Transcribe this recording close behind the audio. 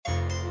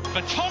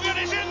Vertonghen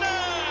is in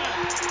there!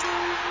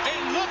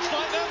 It looks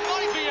like that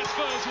might be a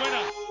Spurs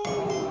winner.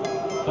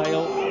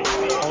 Bale,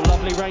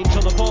 lovely range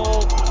on the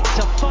ball. It's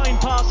a fine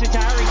pass into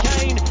Harry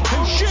Kane,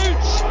 who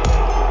shoots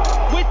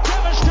with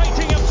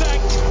devastating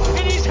effect.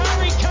 It is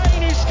Harry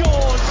Kane who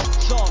scores.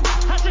 Son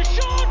has a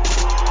shot.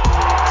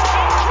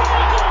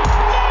 Incredible!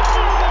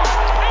 Memorable!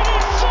 It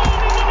is Son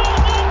in the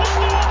North London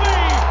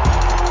derby.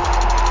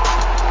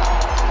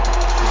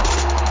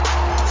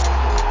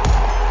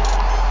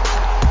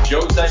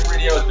 Jose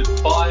Mourinho has been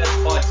fired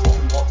by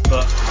Tottenham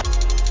Hotspur.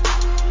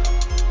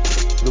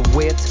 The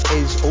wait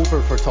is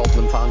over for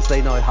Tottenham fans.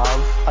 They now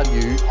have a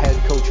new head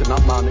coach, and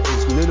that man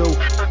is Nuno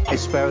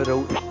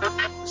Espirito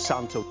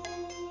Santo.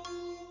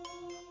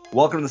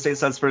 Welcome to the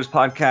Stateside Spurs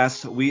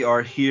podcast. We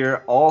are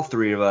here, all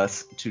three of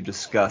us, to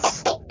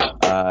discuss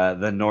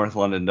the North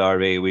London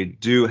derby. We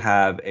do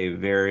have a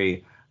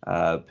very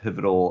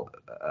pivotal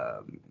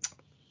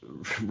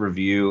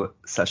review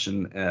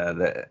session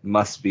that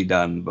must be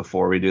done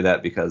before we do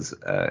that, because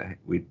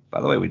we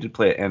did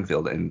play at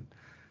Anfield and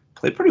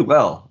played pretty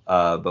well,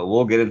 but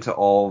we'll get into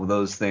all of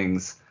those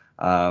things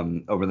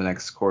over the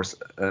next course,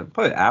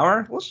 probably an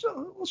hour. Let's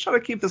try to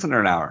keep this under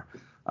an hour.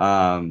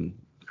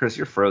 Chris,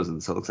 you're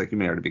frozen, so it looks like you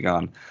may already be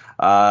gone.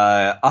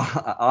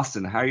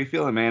 Austin, how are you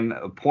feeling, man?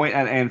 A point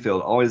at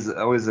Anfield, always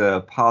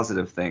a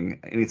positive thing.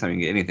 Anytime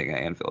you get anything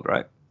at Anfield,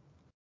 right?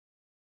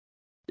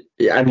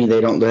 Yeah, I mean, they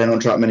don't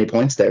drop many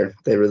points there.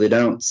 They really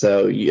don't.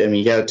 So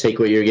you got to take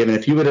what you're given.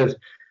 If you would have,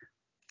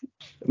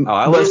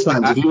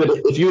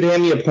 if you would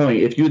hand me a point,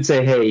 if you would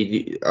say,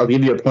 "Hey, I'll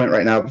give you a point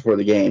right now before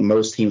the game,"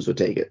 most teams would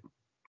take it.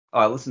 Oh,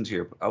 I listened to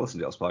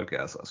y'all's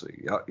podcast last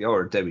week. Y'all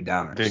were Debbie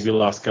Downers. Maybe you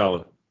lost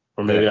Colin,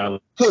 or maybe I.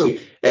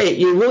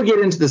 Hey, we'll get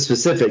into the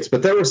specifics,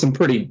 but there were some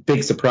pretty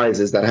big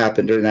surprises that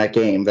happened during that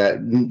game that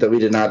we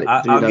did not.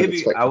 I'll give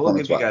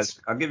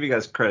you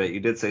guys credit. You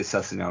did say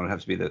Sessegnon would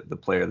have to be the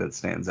player that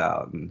stands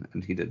out,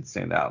 and he did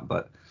stand out,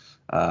 but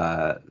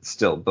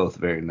still both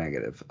very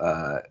negative.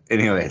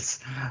 Anyways,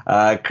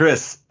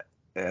 Chris,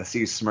 I see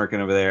you smirking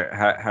over there.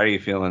 How are you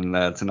feeling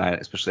tonight,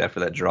 especially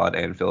after that draw at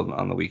Anfield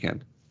on the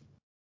weekend?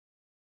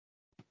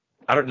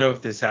 I don't know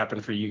if this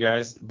happened for you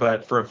guys,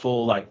 but for a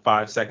full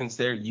 5 seconds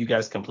there, you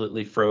guys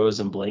completely froze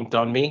and blinked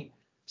on me.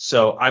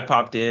 So I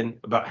popped in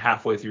about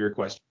halfway through your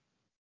question.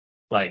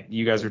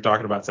 You guys were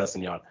talking about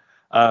Sessegnon.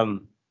 How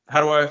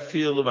do I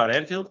feel about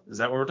Anfield? Is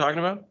that what we're talking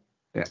about?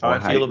 Yeah. How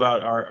I feel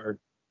about our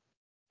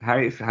how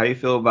you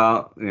feel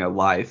about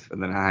life,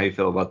 and then how you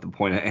feel about the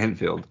point at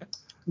Anfield.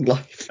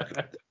 Life.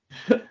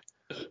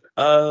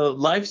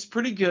 Life's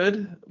pretty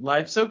good.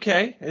 Life's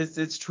okay.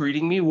 It's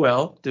treating me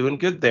well. Doing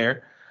good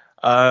there.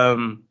 A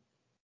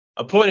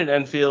point at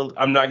Anfield,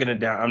 I'm not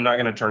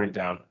gonna turn it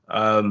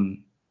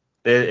down.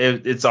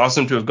 It's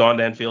awesome to have gone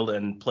to Anfield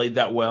and played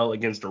that well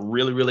against a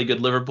really, really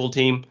good Liverpool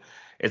team.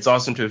 It's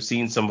awesome to have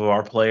seen some of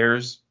our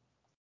players.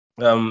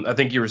 I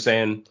think you were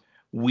saying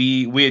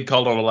we had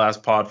called on the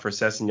last pod for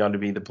Sessegnon to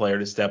be the player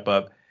to step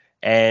up,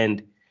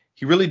 and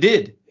he really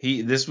did.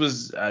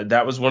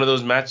 That was one of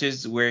those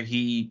matches where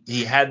he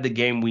had the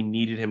game we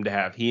needed him to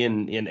have. He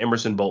and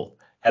Emerson both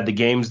had the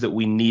games that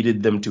we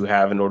needed them to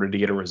have in order to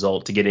get a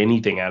result, to get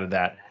anything out of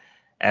that.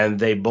 And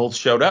they both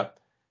showed up.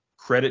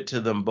 Credit to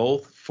them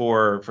both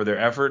for their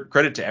effort.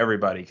 Credit to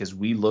everybody, because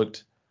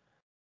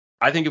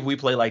I think if we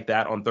play like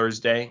that on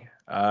Thursday,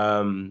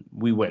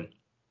 we win.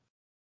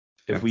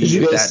 If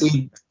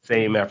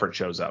same effort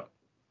shows up.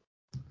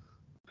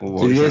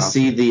 Did you guys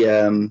see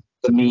the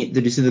meme?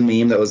 Did you see the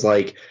meme that was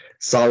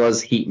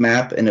Salah's heat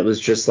map, and it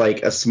was just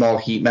a small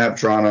heat map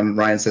drawn on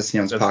Ryan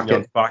Sessegnon's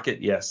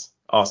pocket? Yes.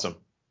 Awesome.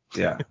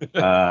 Yeah.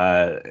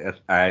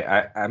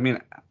 I mean,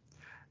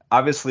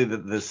 obviously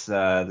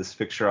this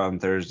fixture on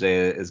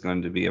Thursday is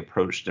going to be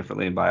approached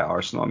differently by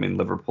Arsenal. I mean,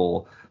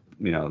 Liverpool,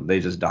 they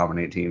just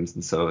dominate teams,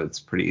 and so it's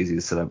pretty easy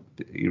to set up.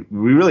 We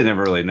really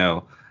never really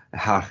know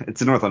how.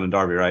 It's a North London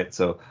derby, right?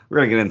 So we're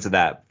gonna get into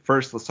that.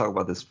 First, let's talk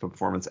about this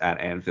performance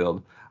at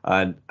Anfield.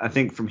 I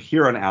think from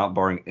here on out,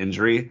 barring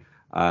injury,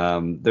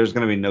 there's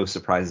going to be no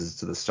surprises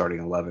to the starting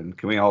 11.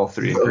 Can we all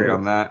three agree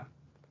on that?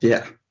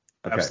 Yeah.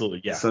 Okay. Absolutely,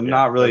 yeah. So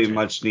not really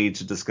much need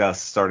to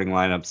discuss starting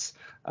lineups.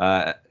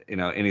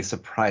 Any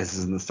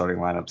surprises in the starting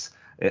lineups.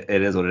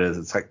 It is what it is.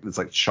 It's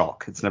like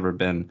chalk. It's never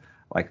been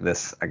like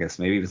this. I guess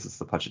maybe since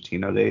the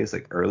Pochettino days,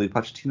 early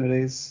Pochettino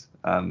days.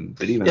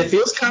 But even it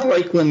feels kind of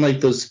like when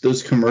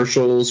those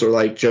commercials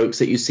or jokes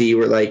that you see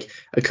where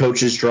a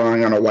coach is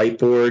drawing on a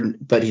whiteboard,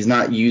 but he's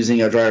not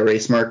using a dry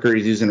erase marker.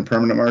 He's using a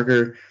permanent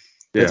marker.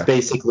 Yeah. It's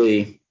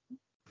basically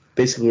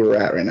where we're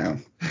at right now.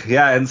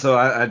 Yeah, and so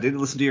I did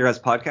listen to your guys'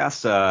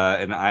 podcast,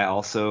 and I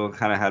also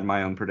kind of had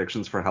my own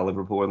predictions for how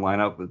Liverpool would line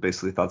up. But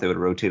basically thought they would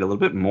rotate a little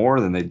bit more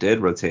than they did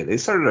rotate. They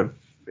started a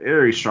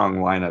very strong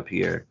lineup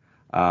here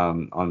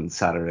on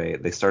Saturday.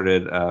 They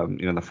started,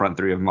 the front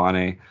three of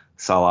Mane,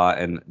 Salah,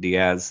 and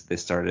Diaz. They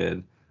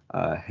started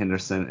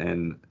Henderson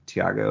and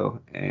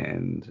Thiago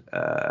and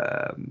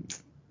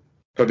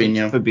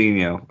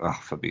Fabinho. Oh,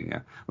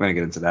 Fabinho. We're gonna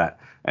get into that.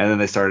 And then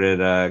they started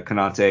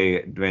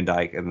Konate, Van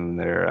Dijk, and then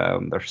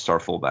their star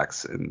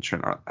fullbacks in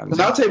Trent.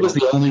 Konate was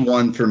the only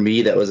one for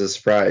me that was a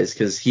surprise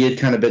because he had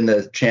kind of been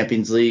the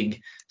Champions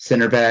League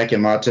center back,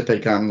 and Matip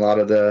had gotten a lot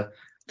of the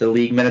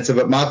league minutes of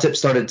it. Matip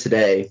started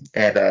today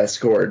and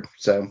scored.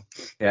 So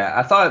yeah,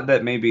 I thought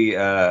that maybe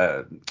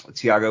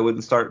Thiago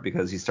wouldn't start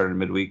because he started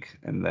midweek,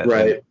 and that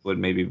they would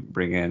maybe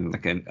bring in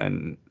like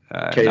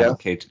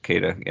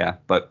Keita. Yeah,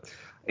 but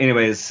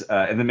anyways,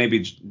 and then maybe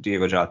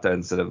Diego Jota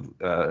instead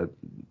of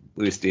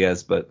Luis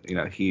Diaz, but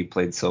he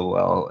played so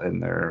well in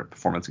their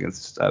performance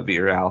against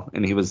Villarreal,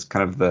 and he was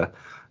kind of the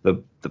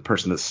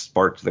person that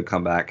sparked the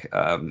comeback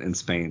in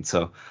Spain.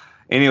 So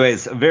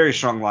anyways, a very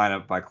strong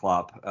lineup by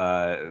Klopp.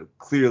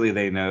 Clearly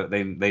they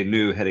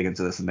knew heading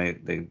into this, and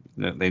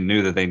they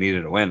knew that they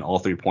needed to win all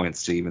 3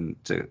 points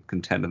to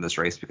contend in this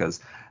race, because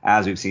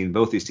as we've seen,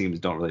 both these teams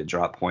don't really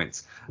drop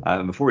points.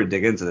 And before we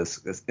dig into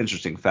this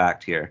interesting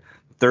fact here,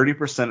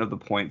 30% of the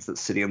points that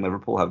City and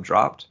Liverpool have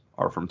dropped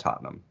are from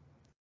Tottenham.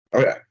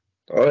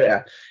 Oh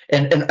yeah.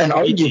 And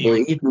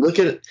arguably,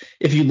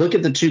 if you look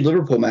at the 2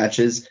 Liverpool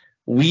matches,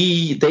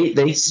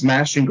 they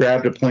smashed and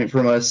grabbed a point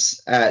from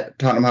us at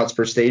Tottenham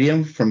Hotspur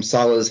Stadium from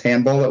Salah's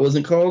handball that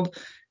wasn't called,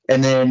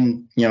 and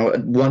then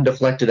one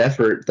deflected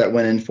effort that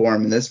went in for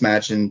him in this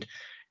match, and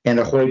a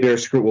Højbjerg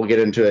screw. We'll get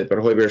into it, but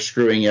Højbjerg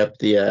screwing up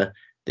the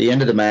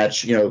end of the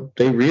match.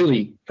 They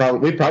really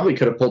probably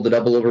could have pulled the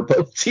double over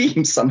both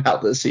teams somehow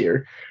this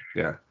year.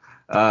 Yeah.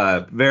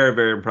 Very,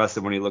 very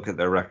impressive when you look at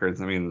their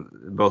records. I mean,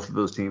 both of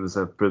those teams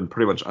have been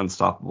pretty much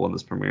unstoppable in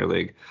this Premier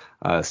League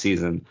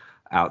season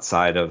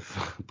outside of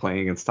playing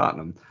against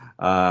Tottenham,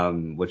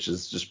 which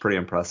is just pretty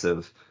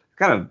impressive.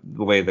 Kind of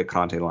the way that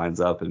Conte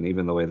lines up, and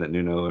even the way that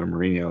Nuno and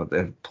Mourinho,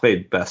 they've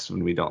played best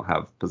when we don't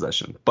have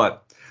possession.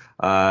 But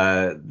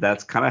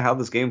that's kind of how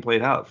this game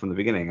played out from the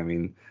beginning. I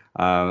mean,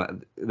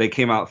 they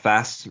came out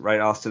fast, right,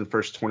 Austin?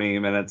 First 20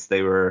 minutes,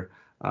 they were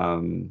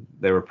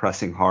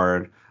pressing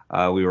hard.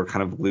 We were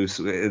kind of loose.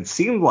 It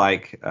seemed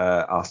like,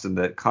 Austin,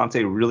 that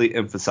Conte really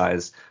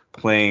emphasized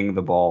playing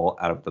the ball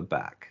out of the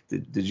back.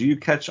 Did you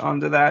catch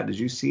on to that? Did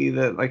you see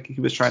that, like, he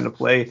was trying to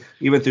play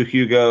even through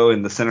Hugo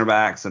and the center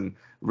backs and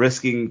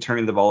risking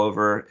turning the ball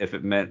over if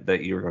it meant that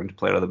you were going to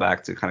play out of the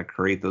back to kind of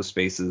create those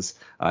spaces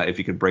if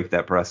you could break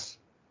that press?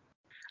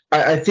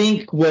 I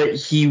think what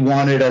he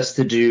wanted us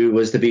to do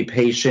was to be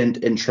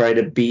patient and try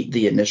to beat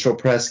the initial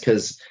press,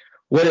 because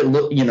what it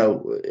looked,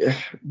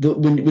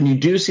 when you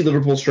do see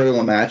Liverpool struggle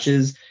in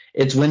matches,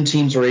 it's when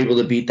teams are able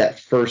to beat that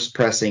first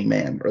pressing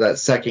man or that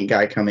second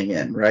guy coming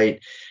in, right?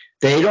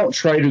 They don't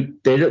try to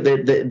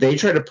they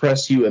try to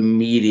press you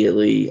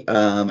immediately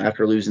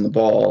after losing the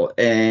ball,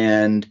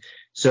 and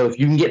so if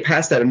you can get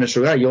past that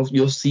initial guy,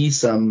 you'll see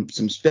some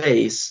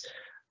space.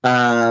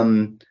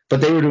 But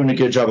they were doing a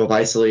good job of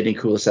isolating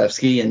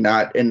Kulusevski and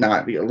not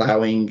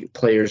allowing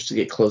players to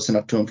get close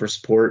enough to him for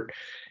support.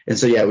 And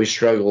so, yeah, we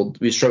struggled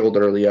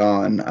early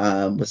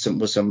on with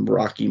some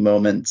rocky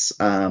moments.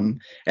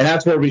 And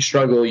that's where we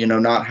struggle,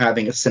 not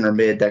having a center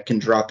mid that can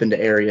drop into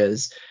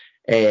areas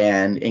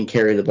and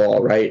carry the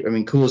ball, right? I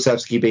mean,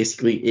 Kulusevski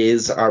basically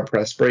is our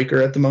press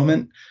breaker at the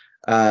moment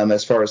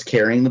as far as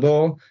carrying the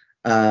ball.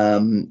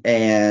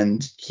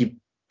 And he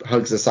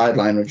hugs the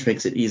sideline, which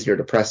makes it easier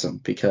to press him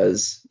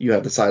because you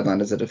have the sideline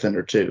as a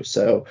defender too.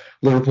 So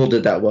Liverpool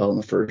did that well in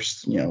the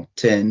first,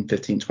 10,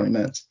 15, 20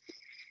 minutes.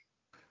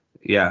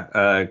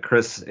 Yeah.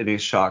 Chris, any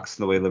shocks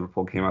in the way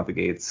Liverpool came out the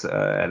gates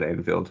at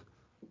Anfield?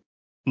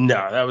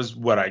 No, that was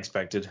what I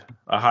expected.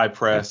 A high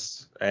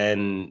press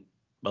and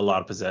a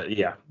lot of possession.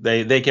 Yeah,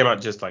 they came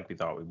out just like we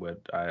thought we would.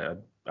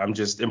 I'm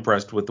just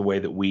impressed with the way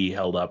that we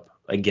held up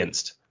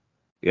against.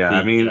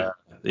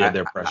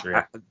 Their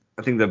pressure.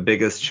 I think the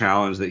biggest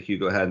challenge that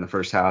Hugo had in the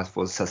first half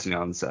was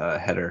Sessegnon's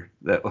header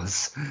that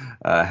was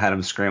had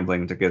him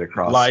scrambling to get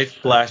across. Life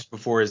flashed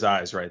before his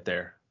eyes right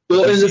there.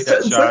 Well, and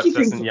that shot,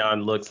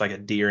 Sessegnon looks like a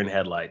deer in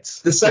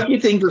headlights. The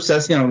sucky thing for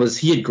Sessegnon was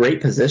he had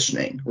great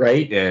positioning,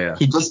 right? Yeah.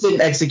 He just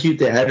didn't execute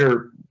the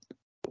header.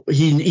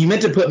 He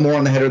meant to put more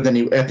on the header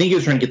than I think he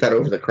was trying to get that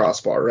over the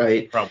crossbar,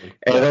 right? Probably.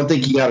 And I don't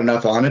think he got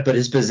enough on it, but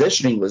his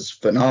positioning was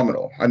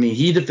phenomenal. I mean,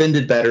 he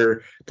defended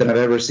better than I've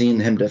ever seen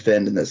him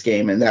defend in this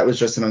game, and that was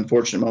just an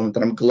unfortunate moment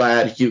that I'm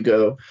glad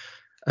Hugo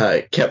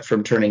kept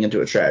from turning into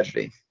a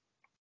tragedy.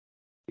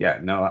 Yeah,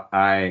 no,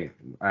 I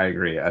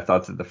agree. I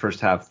thought that the first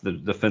half, the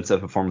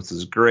defensive performance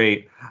was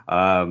great.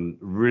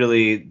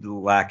 Really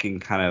lacking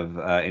kind of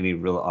any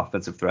real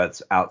offensive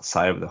threats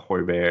outside of the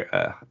Højbjerg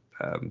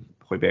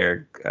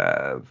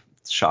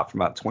shot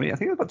from about 20. I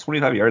think it was about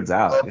 25 yards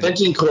out.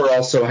 Bentancur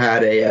also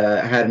had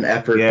an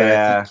effort.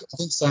 Yeah, I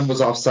think Son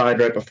was offside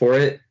right before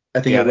it.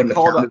 I think they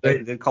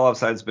did call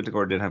offsides.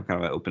 Bentancur did have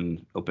kind of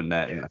an open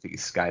net, and I think he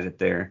skied it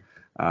there.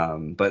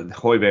 But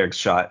Højbjerg's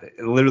shot,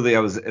 literally, I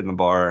was in the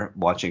bar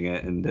watching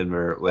it in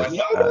Denver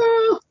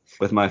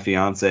with my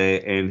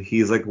fiance, and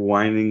he's like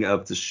winding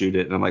up to shoot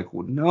it, and I'm like,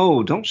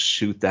 no, don't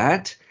shoot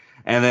that.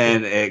 And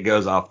then it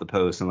goes off the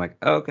post. I'm like,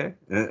 oh, okay.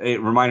 It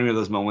reminded me of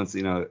those moments,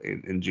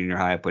 in junior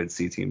high, I played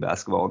C team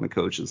basketball, and the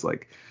coach is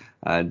like,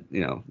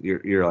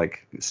 You're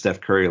like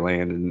Steph Curry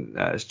land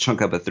and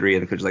chunk up a three,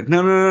 and the coach is like,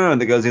 no, and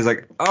the goes, he's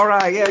like, all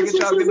right, yeah, good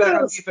job, get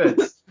back on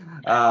defense.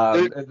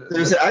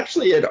 There's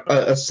actually a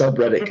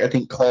subreddit I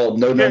think called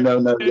no,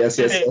 yes,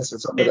 or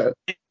something like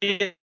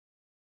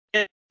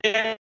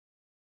that.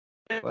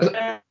 What?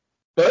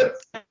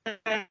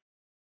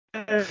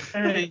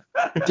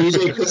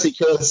 DJ Chrissy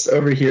Kiss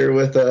over here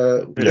with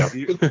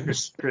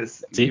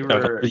Chris, See?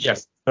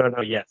 Yes.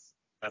 No, yes.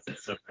 That's the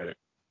subreddit.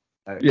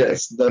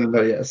 Yes.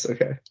 No, yes.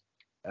 Okay.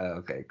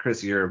 Okay,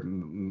 Chris, your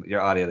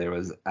audio there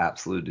was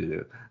absolute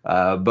doo-doo.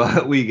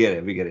 But we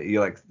get it.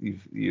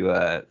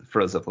 You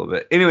froze up a little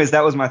bit. Anyways,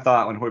 that was my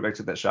thought when Hoiberg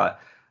took that shot.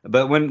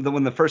 But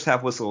when the first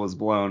half whistle was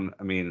blown,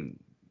 I mean,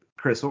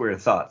 Chris, what were your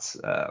thoughts?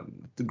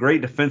 The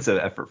great defensive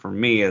effort for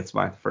me. It's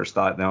my first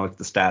thought. Now with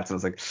the stats, I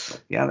was like,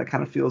 yeah, that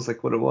kind of feels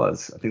like what it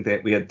was. I think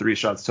we had 3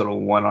 shots total,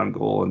 1 on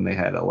goal, and they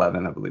had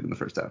 11, I believe, in the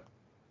first half.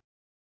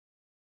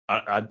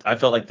 I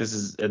felt like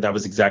that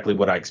was exactly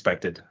what I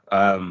expected.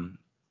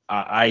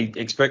 I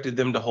expected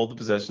them to hold the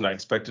possession. I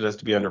expected us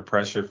to be under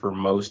pressure for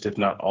most, if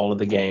not all of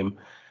the game.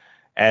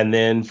 And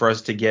then for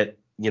us to get,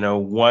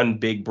 one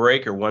big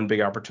break or one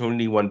big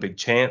opportunity, one big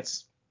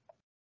chance.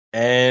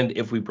 And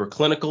if we were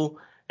clinical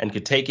and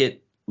could take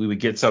it, we would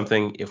get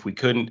something. If we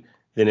couldn't,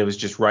 then it was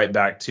just right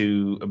back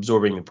to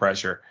absorbing the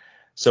pressure.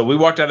 So we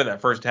walked out of that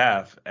first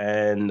half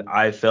and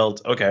I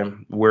felt, okay,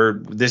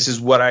 this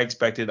is what I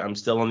expected. I'm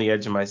still on the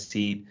edge of my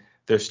seat.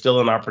 There's still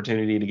an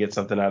opportunity to get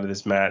something out of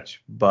this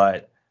match,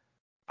 but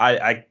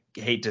I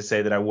hate to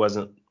say that I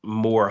wasn't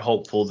more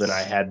hopeful than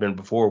I had been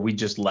before. We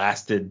just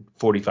lasted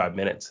 45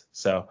 minutes.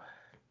 So,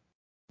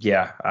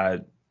 yeah,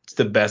 it's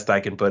the best I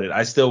can put it.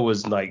 I still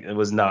was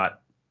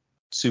not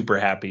super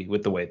happy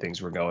with the way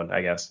things were going,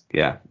 I guess.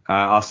 Yeah.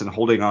 Austin,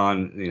 holding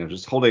on,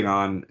 just holding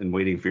on and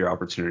waiting for your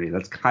opportunity.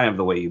 That's kind of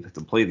the way you have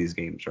to play these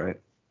games, right?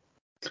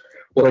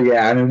 Well,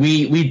 yeah. I mean,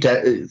 we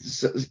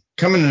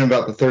coming in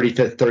about the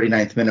 35th,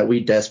 39th minute, we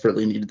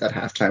desperately needed that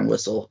halftime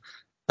whistle.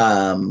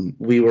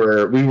 We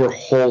were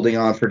holding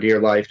on for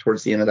dear life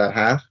towards the end of that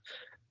half.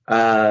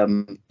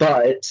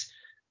 But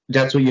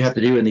that's what you have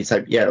to do in these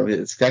types. Yeah,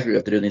 it's exactly what you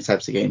have to do in these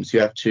types of games. You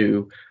have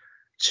to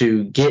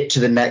get to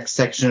the next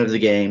section of the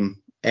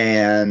game,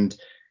 and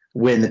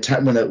when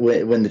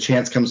the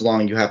chance comes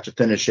along, you have to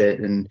finish it.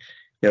 And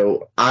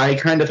I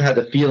kind of had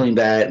the feeling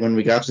that when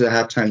we got to the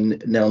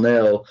halftime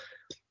 0-0,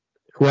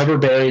 whoever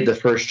buried the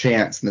first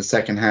chance in the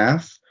second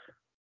half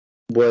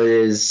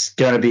was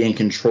going to be in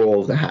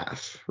control of the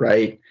half,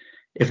 right?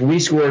 If we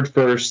scored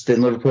first,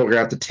 then Liverpool are going to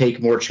have to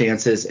take more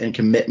chances and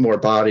commit more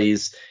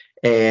bodies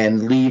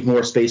and leave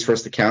more space for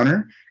us to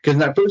counter. Because in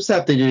that first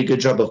half, they did a good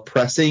job of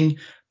pressing,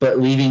 but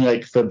leaving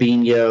like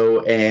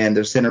Fabinho and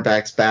their center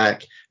backs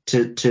back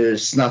to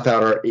snuff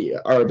out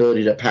our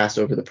ability to pass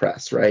over the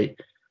press, right?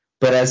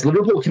 But as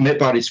Liverpool commit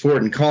bodies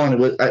forward, and Colin,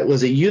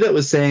 was it you that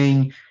was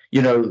saying,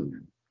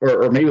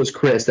 or maybe it was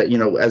Chris, that,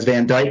 as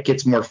Van Dijk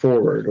gets more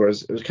forward or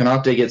as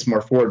Konate gets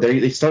more forward,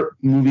 they start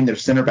moving their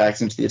center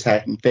backs into the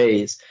attacking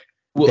phase.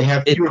 Well, they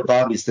have fewer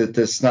bodies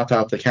to snuff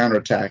out the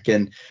counterattack.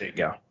 And there you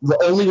go. The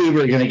only way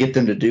we were going to get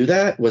them to do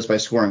that was by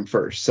scoring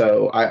first.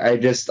 So I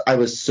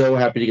was so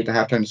happy to get the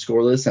halftime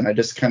scoreless, and I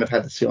just kind of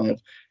had this feeling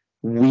of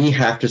we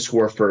have to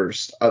score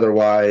first.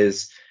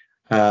 Otherwise,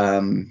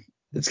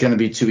 it's going to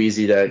be too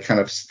easy to kind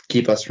of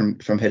keep us from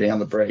hitting on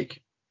the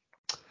break.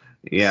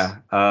 Yeah.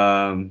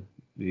 I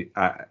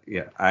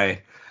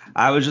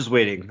was just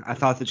waiting. I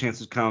thought the chance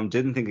would come.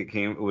 Didn't think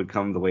it would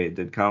come the way it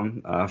did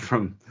come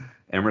from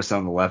Emerson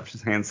on the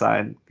left-hand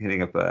side,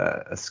 hitting up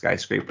a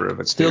skyscraper of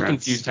a Still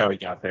clearance. Confused how he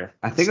got there.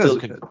 I think it was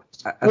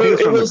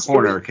from the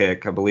corner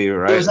kick, I believe,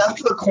 right? It was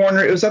after the corner.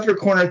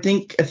 I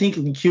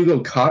think Hugo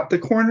caught the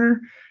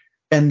corner,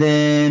 and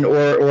then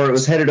or it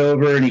was headed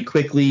over, and he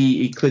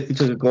quickly took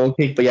a goal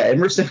kick. But yeah,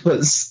 Emerson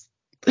was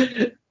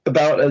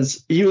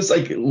he was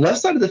like left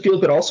side of the field,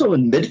 but also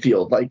in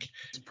midfield. Like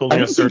he's pulling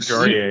a Serge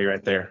Aurier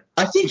right there.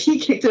 I think he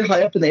kicked it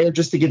high up in the air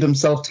just to give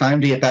himself time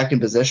to get back in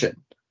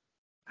position.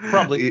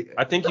 Probably.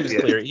 I think he was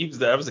clear.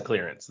 That was a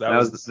clearance.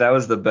 That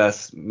was the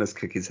best missed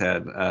kick he's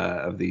had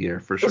of the year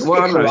for sure. It was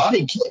like a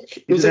karate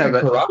kick. It was like a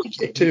karate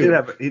kick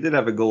too. He did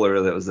have a goal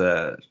earlier that was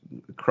a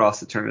cross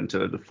that turned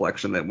into a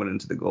deflection that went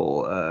into the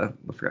goal. I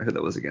forgot who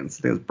that was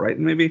against. I think it was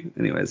Brighton maybe.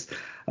 Anyways,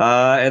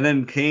 and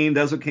then Kane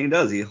does what Kane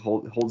does. He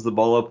holds the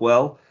ball up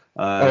well.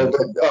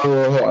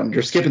 Hold on.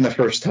 You're skipping the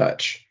first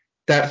touch.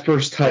 That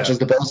first touch as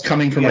the ball's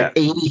coming from like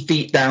 80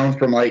 feet down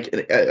from like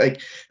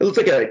it looks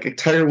like a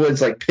Tiger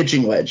Woods like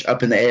pitching wedge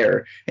up in the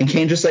air, and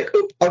Kane just like,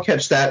 oop, I'll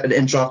catch that an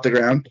inch off the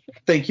ground.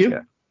 Thank you.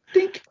 Yeah.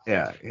 Think.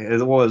 Yeah,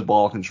 his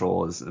ball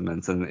control is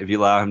immense, and if you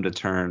allow him to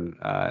turn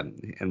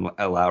and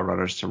allow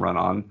runners to run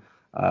on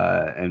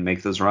and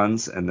make those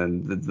runs, and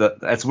then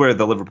that's where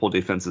the Liverpool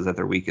defense is at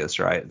their weakest,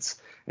 right?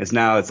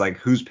 It's like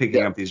who's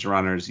picking up these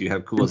runners. You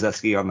have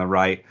Kulusevski on the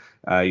right,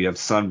 you have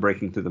Son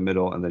breaking through the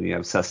middle, and then you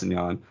have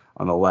Sessegnon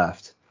on the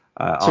left.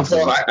 So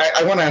Paul,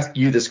 I want to ask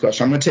you this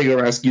question. I'm going to take over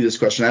and ask you this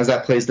question as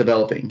that play's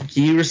developing.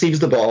 He receives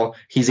the ball.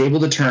 He's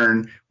able to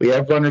turn. We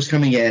have runners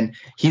coming in.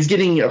 He's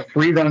getting a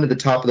free run to the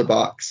top of the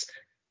box.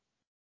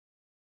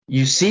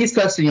 You see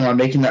Sessegnon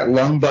making that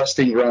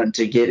lung-busting run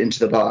to get into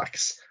the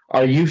box.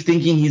 Are you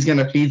thinking he's going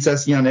to feed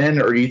Sessegnon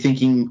in, or are you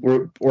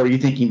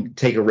thinking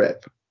take a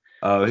rip?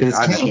 Oh,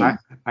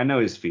 I know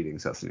he's feeding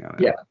Sessegnon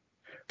in. Yeah,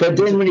 but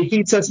then when he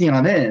feeds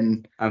Sessegnon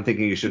in, I'm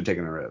thinking you should have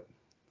taken a rip.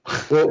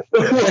 Well,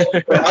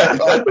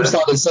 I first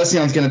thought that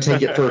Session's going to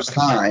take it first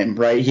time,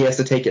 right? He has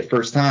to take it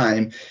first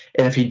time,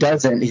 and if he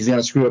doesn't, he's going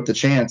to screw up the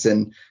chance.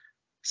 And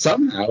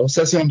somehow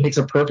Session takes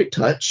a perfect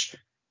touch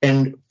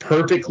and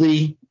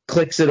perfectly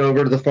clicks it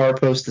over to the far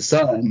post to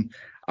Son.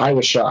 I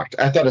was shocked.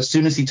 I thought as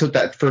soon as he took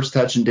that first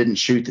touch and didn't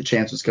shoot, the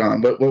chance was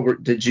gone.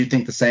 Did you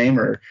think the same,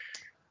 or?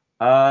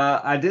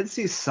 I did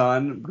see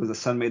Son because the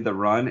Son made the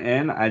run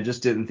in. I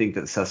just didn't think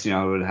that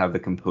Sessegnon would have the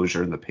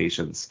composure and the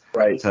patience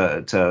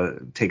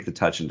to take the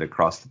touch and to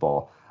cross the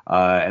ball.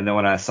 And then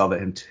when I saw that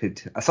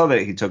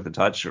he took the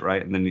touch,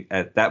 right, and then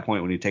at that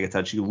point when you take a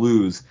touch, you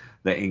lose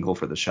the angle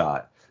for the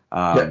shot.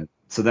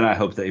 So then I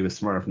hoped that he was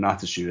smart enough not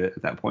to shoot it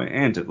at that point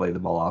and to lay the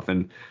ball off.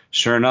 And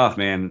sure enough,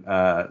 man,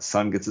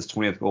 Son gets his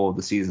 20th goal of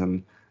the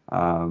season,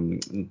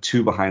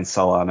 2 behind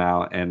Salah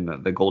now,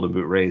 and the Golden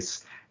Boot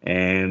race.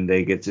 And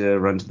they get to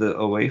run to the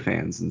away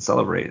fans and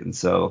celebrate. And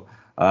so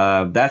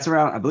that's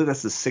around, I believe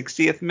that's the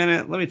 60th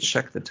minute. Let me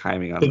check the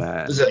timing on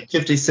that. Is it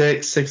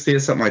 56, 60,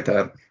 something like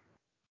that?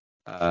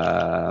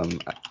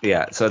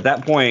 Yeah. So at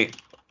that point,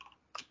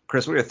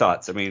 Chris, what are your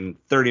thoughts? I mean,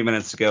 30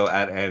 minutes to go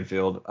at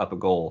Anfield, up a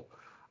goal.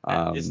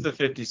 It's the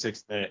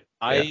 56th minute.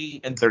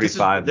 And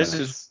 35 this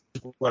minutes.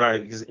 is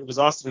what because it was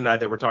Austin and I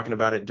that were talking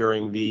about it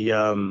during the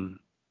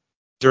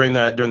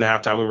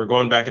halftime. We were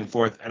going back and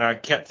forth, and I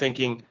kept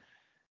thinking,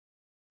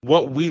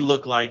 what we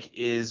look like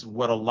is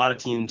what a lot of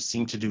teams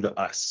seem to do to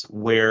us,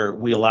 where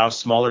we allow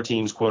smaller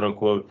teams, quote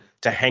unquote,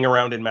 to hang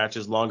around in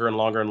matches longer and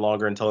longer and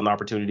longer until an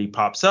opportunity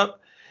pops up.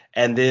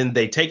 And then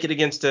they take it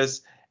against us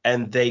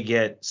and they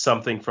get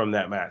something from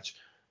that match.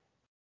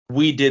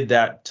 We did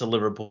that to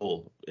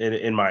Liverpool,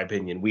 in my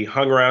opinion. We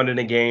hung around in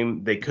a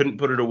game. They couldn't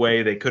put it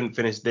away. They couldn't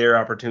finish their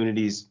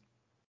opportunities.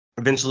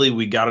 Eventually,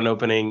 we got an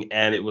opening,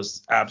 and it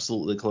was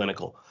absolutely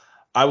clinical.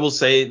 I will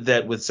say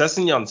that with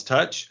Sessegnon's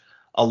touch,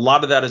 a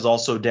lot of that is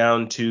also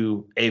down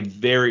to a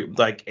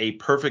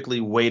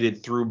perfectly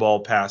weighted through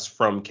ball pass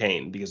from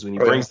Kane, because when he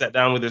brings that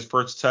down with his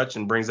first touch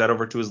and brings that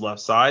over to his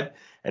left side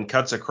and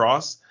cuts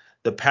across,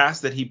 the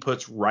pass that he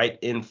puts right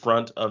in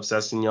front of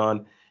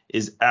Sessegnon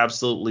is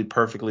absolutely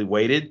perfectly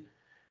weighted.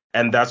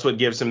 And that's what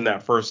gives him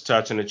that first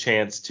touch and a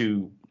chance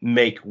to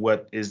make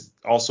what is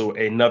also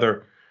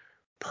another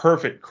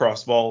perfect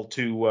cross ball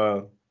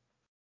to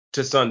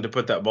Son to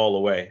put that ball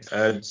away.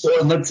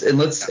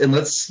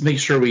 Let's make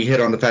sure we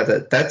hit on the fact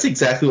that that's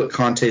exactly what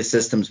Conte's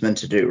system's meant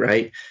to do,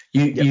 right?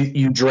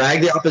 You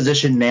drag the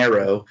opposition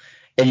narrow,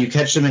 and you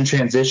catch them in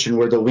transition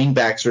where the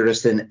wingbacks are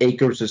just in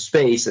acres of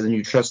space, and then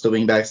you trust the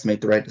wingbacks to make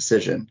the right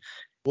decision.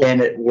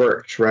 And it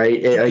worked, right?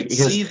 You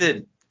see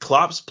that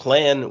Klopp's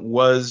plan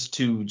was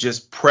to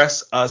just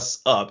press us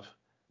up,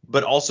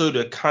 but also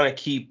to kind of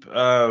keep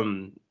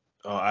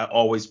I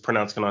always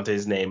pronounce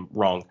Konate's name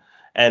wrong,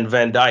 and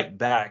Van Dijk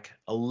back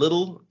a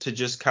little to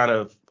just kind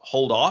of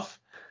hold off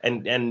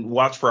and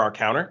watch for our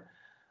counter.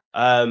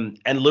 And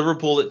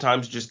Liverpool at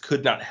times just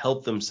could not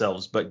help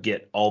themselves but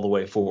get all the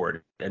way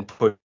forward and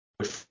push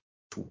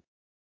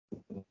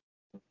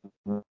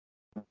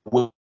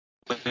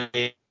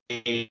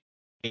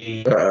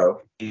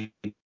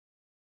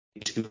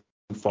too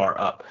far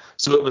up.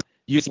 So it was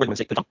you see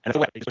mistake, and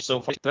it was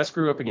so funny. Did I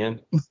screw up again?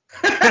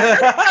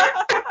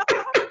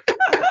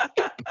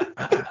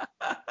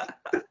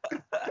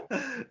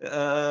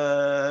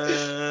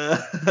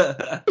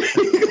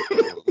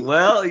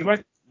 Well,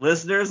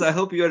 listeners, I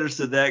hope you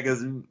understood that,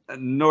 because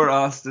nor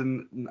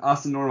Austin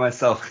nor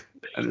myself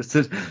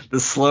understood the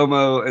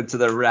slow-mo into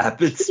the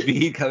rapid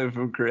speed coming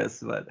from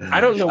Chris. But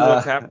I don't know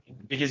what's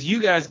happening, because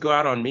you guys go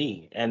out on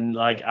me, and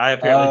I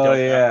apparently don't. Oh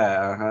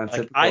yeah,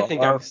 I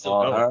think I'm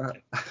still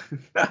going.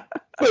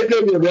 But no,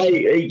 you're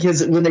right,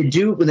 because when they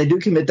do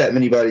commit that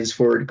many bodies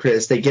forward,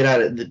 Chris, they get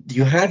out of.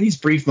 You have these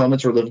brief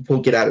moments where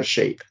Liverpool get out of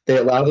shape. They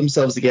allow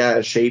themselves to get out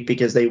of shape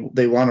because they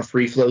want to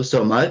free flow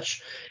so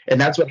much, and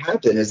that's what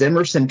happened. Is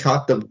Emerson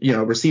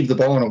received the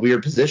ball in a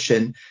weird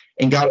position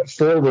and got it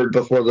forward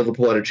before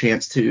Liverpool had a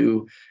chance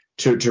to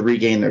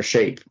regain their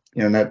shape.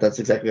 And that's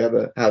exactly how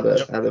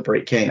the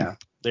break came. Yeah.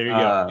 There you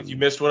go. If you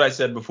missed what I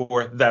said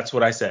before, that's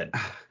what I said.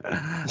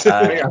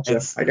 I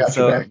got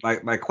you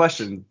back. My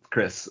question,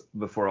 Chris,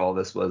 before all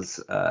this was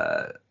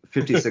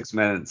 56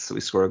 minutes, we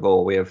score a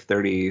goal. We have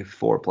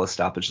 34 plus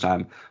stoppage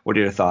time. What are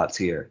your thoughts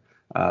here?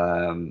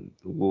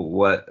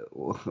 What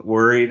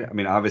worried? I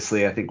mean,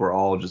 obviously, I think we're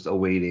all just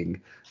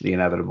awaiting the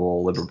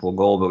inevitable Liverpool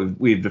goal, but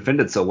we've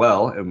defended so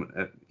well,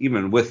 and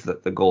even with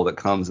the goal that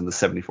comes in the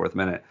 74th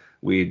minute,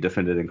 we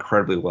defended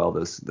incredibly well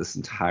this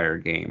entire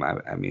game.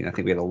 I mean, I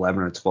think we had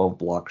 11 or 12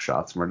 block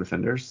shots from our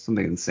defenders,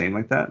 something insane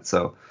like that.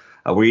 So,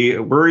 were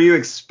you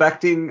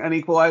expecting an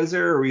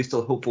equalizer, or were you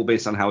still hopeful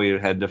based on how we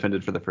had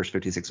defended for the first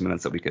 56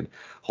 minutes that we could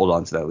hold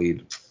on to that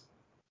lead?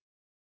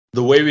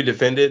 The way we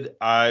defended,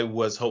 I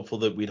was hopeful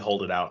that we'd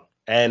hold it out.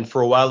 And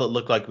for a while, it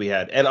looked like we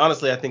had. And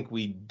honestly, I think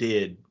we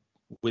did,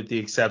 with the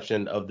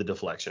exception of the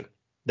deflection.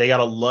 They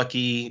got a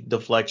lucky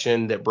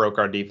deflection that broke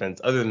our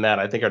defense. Other than that,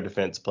 I think our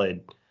defense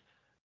played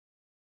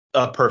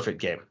a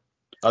perfect game.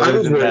 I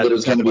was worried that it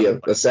was going to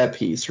be a set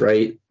piece,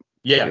 right?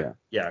 Yeah.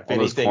 If all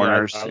those anything,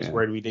 corners, I was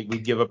worried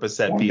we'd give up a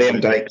set piece.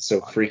 Van Dijk's so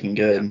freaking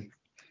good.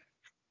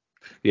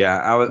 Yeah,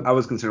 I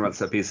was concerned about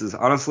set pieces.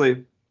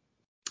 Honestly,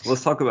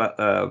 let's talk about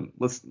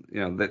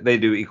they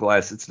do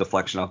equalize. It's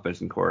deflection off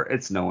Bentoncourt.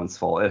 It's no one's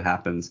fault. It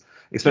happens,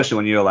 especially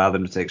when you allow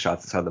them to take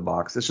shots inside the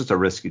box. It's just a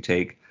risk you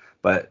take.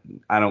 But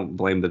I don't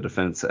blame the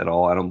defense at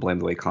all. I don't blame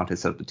the way Conte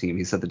set up the team.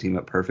 He set the team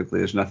up perfectly.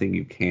 There's nothing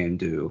you can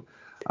do.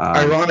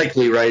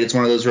 Ironically, right, it's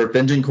one of those where if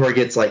Bentoncourt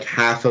gets like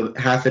half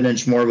an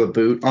inch more of a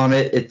boot on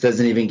it, it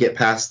doesn't even get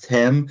past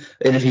him.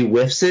 And if he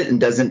whiffs it and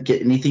doesn't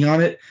get anything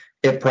on it,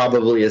 it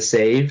probably is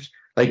saved.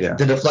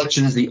 The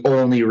deflection is the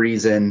only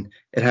reason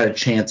it had a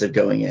chance of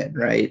going in,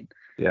 right?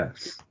 Yeah.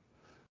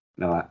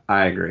 No,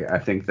 I agree. I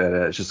think that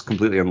it's just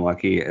completely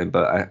unlucky.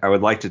 But I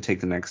would like to take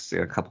the next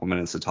couple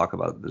minutes to talk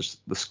about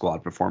the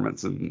squad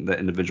performance and the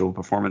individual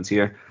performance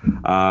here.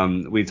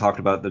 We talked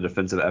about the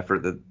defensive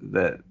effort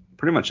that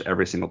pretty much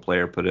every single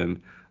player put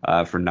in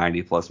for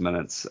 90 plus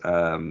minutes.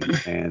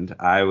 And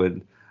I'm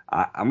going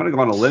to go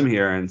on a limb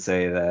here and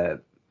say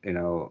that,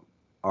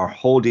 our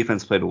whole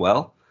defense played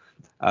well.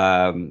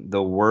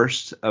 The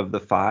worst of the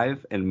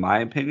five, in my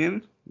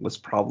opinion, was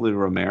probably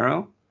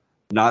Romero.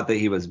 Not that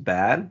he was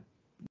bad,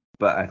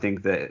 but I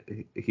think that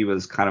he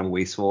was kind of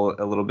wasteful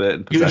a little bit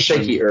in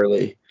possession.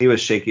 He was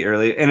shaky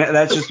early. And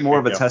that's just more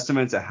of a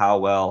testament to how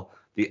well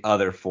the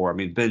other four. I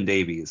mean, Ben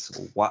Davies.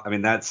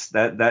 That's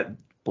that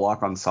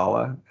block on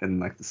Salah in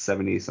like the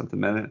 70-something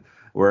minute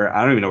where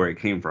I don't even know where he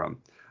came from.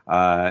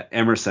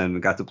 Emerson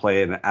got to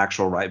play an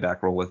actual right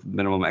back role with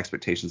minimum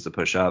expectations to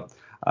push up.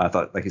 I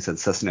thought, like you said,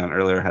 Sessegnon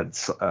earlier had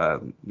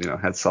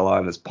Salah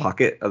in his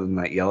pocket other than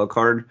that yellow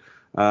card.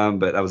 But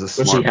that was a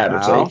smart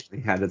foul.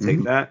 He had to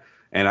take that.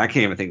 And I don't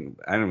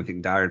even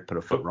think Dyer put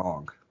a foot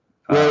wrong.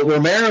 Well,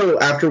 Romero,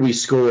 after we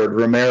scored,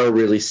 Romero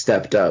really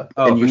stepped up.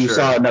 Oh, and you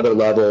saw another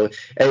level.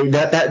 And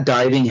that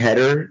diving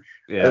header,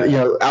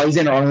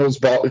 Alexander Arnold's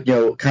ball,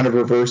 kind of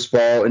reverse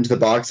ball into the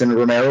box, and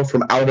Romero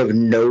from out of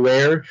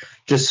nowhere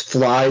just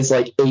flies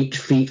like 8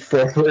 feet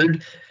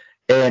forward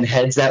and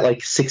heads that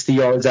like 60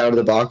 yards out of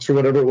the box or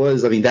whatever it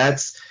was. I mean,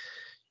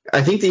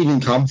 I think the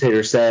even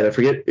commentator said, I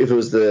forget if it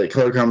was the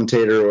color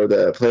commentator or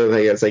the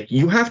player, it's like,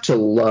 you have to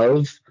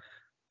love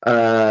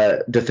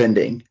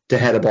defending to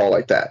head a ball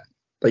like that.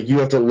 Like, you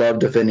have to love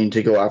defending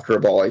to go after a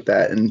ball like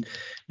that. And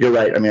you're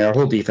right. I mean, our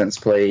whole defense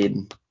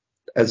played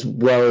as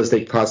well as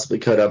they possibly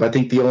could have. I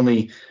think the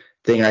only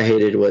thing I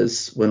hated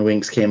was when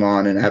Winks came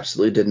on and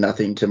absolutely did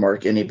nothing to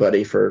mark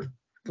anybody for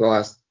the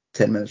last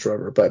 10 minutes or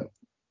whatever. But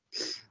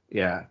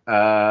yeah,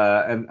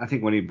 and I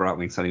think when he brought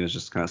Winks on, he was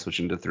just kind of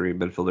switching to three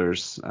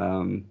midfielders.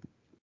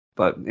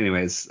 But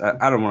anyways,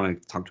 I don't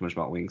want to talk too much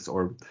about Winks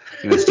or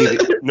Stevie.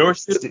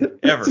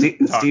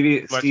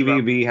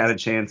 Stevie B had a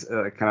chance,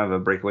 kind of a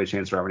breakaway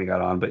chance right when he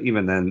got on. But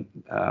even then,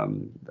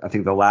 I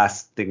think the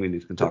last thing we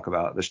need to talk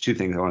about. There's two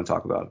things I want to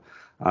talk about.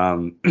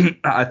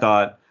 I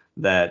thought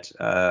that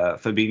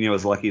Fabinho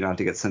was lucky not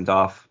to get sent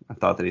off. I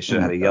thought that he should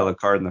have had a yellow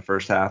card in the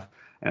first half.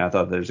 And I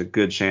thought there's a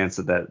good chance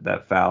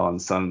that foul on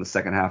Son in the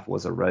second half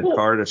was a red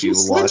card if you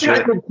watch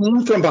it.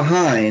 Came from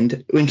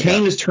behind when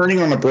Kane was turning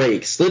on the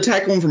brake. Slid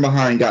tackle him from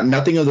behind, got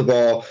nothing of the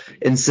ball,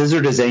 and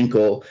scissored his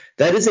ankle.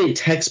 That is a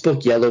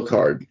textbook yellow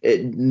card,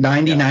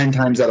 99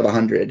 times out of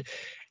 100.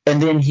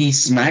 And then he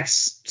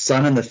smacks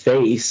Son in the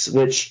face,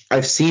 which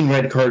I've seen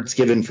red cards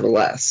given for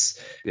less.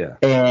 Yeah.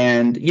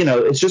 And,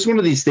 it's just one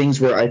of these things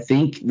where I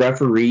think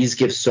referees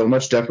give so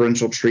much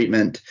preferential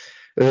treatment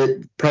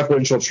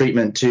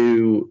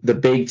to the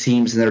big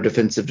teams and their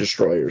defensive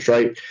destroyers,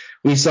 right?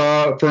 We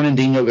saw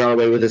Fernandinho got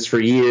away with this for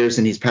years,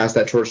 and he's passed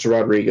that torch to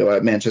Rodrigo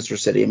at Manchester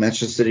City.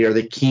 Manchester City are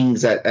the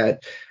kings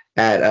at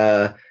what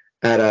are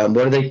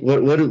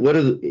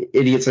the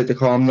idiots like to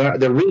call them?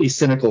 They're really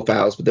cynical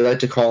fouls, but they like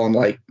to call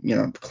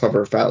them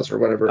clever fouls or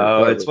whatever.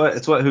 Oh, it's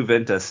what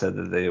Juventus said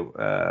that they.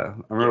 I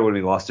remember when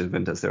we lost to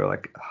Juventus, they were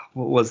like,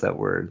 what was that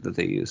word that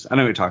they used? I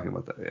know what you're talking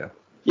about that. Yeah.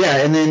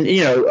 Yeah, and then,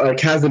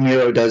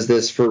 Casemiro does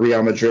this for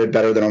Real Madrid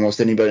better than almost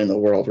anybody in the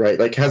world, right?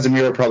 Like,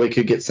 Casemiro probably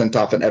could get sent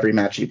off in every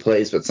match he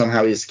plays, but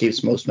somehow he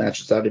escapes most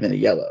matches without even a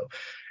yellow.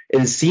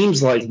 And it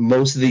seems like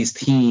most of these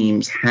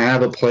teams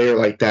have a player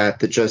like that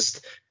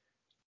just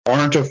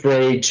aren't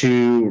afraid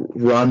to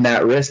run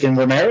that risk. And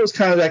Romero's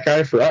kind of that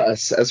guy for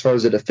us as far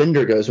as a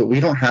defender goes, but we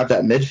don't have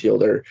that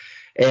midfielder.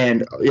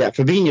 And,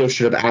 Fabinho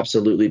should have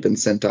absolutely been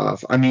sent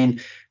off. I mean,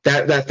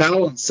 that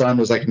foul on Son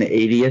was like an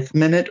 80th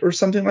minute or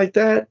something like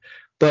that.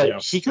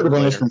 But he could have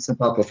almost been sent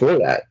off before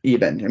that,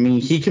 even. I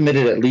mean, he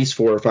committed at least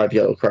 4 or 5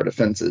 yellow card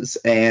offenses.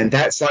 And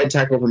that slide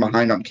tackle from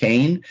behind on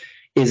Kane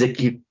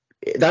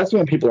that's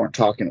what people aren't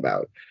talking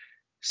about.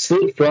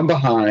 Slid from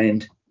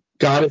behind,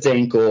 got his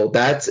ankle.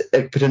 That's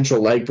a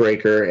potential leg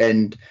breaker,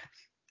 and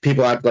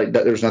people act like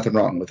that there's nothing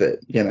wrong with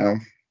it,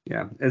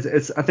 Yeah,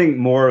 it's I think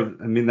more.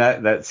 I mean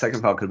that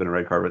second foul could have been a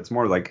red card, but it's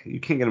more like you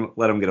can't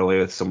let him get away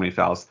with so many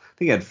fouls. I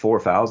think he had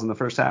 4 fouls in the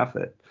first half.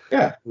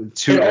 Yeah.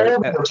 Two. And all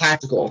of them were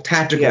tactical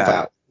Yeah.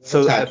 fouls.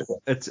 So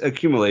tactical. it's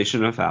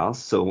accumulation of fouls.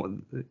 So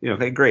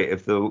okay, great.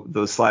 If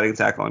the sliding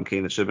tackle on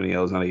Kane that should have been a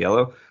yellow is not a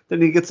yellow,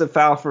 then he gets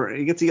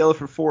a yellow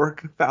for 4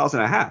 fouls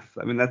and a half.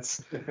 I mean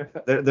that's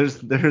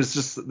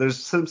there's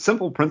some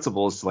simple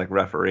principles to like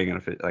refereeing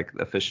and like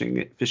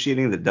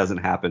officiating that doesn't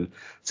happen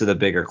to the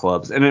bigger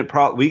clubs, and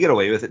we get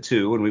away with it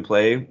too when we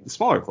play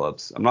smaller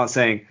clubs. I'm not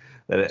saying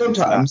that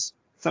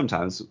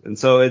sometimes. And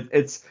so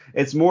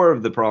it's more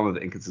of the problem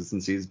of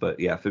inconsistencies. But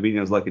yeah,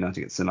 Fabinho's lucky not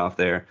to get sent off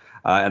there.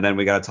 And then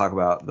we got to talk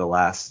about the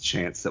last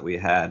chance that we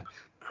had.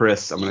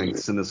 Chris, I'm going to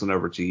send this one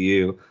over to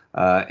you.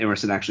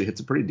 Emerson actually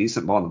hits a pretty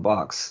decent ball in the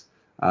box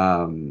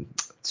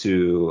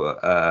to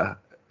a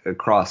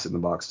cross in the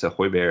box to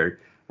Højbjerg.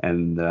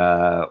 And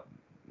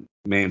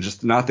man,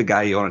 just not the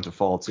guy you wanted to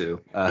fall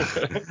to.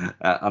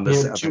 On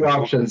this, he had 2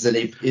 options, and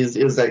he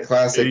is that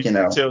classic, He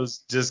chose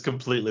just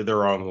completely the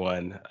wrong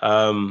one.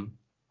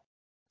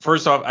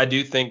 First off, I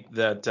do think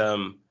that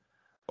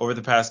over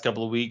the past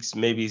couple of weeks,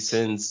 maybe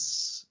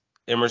since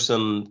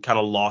Emerson kind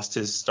of lost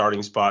his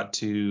starting spot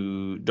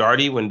to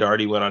Darty when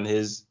Darty went on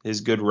his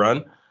good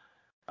run,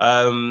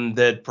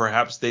 that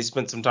perhaps they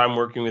spent some time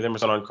working with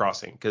Emerson on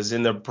crossing. Because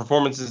in the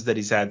performances that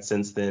he's had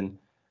since then,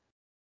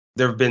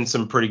 there have been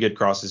some pretty good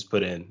crosses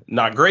put in.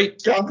 Not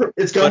great.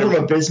 It's gone from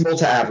abysmal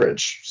to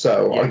average,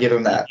 so yeah, I'll give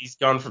him that. He's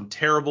gone from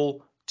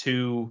terrible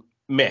to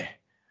meh.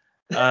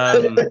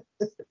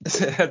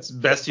 That's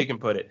best you can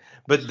put it.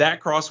 But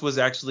that cross was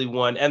actually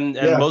one, and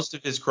most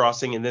of his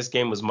crossing in this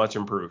game was much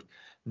improved.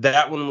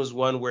 That one was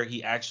one where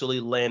he actually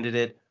landed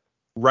it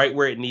right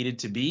where it needed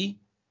to be.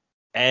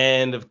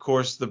 And of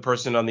course, the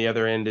person on the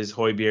other end is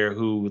Højbjerg,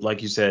 who,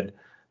 like you said,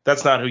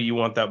 that's not who you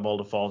want that ball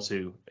to fall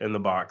to in the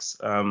box.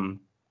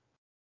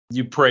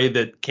 You pray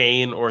that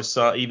Kane or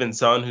even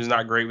Son, who's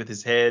not great with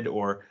his head,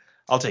 or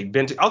I'll take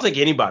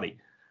anybody.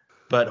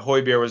 But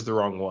Højbjerg was the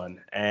wrong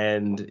one,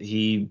 and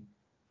he.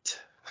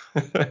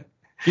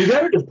 You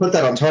gotta just put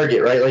that on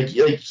target, right? Like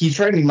he's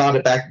trying to nod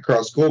it back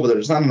across goal, but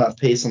there's not enough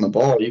pace on the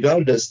ball. You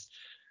gotta just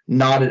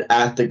nod it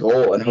at the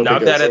goal and hope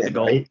it goes in, the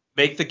goal. Right?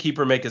 Make the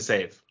keeper make a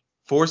save.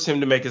 Force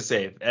him to make a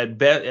save. At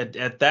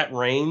that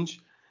range,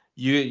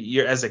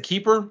 you're as a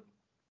keeper,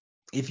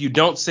 if you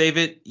don't save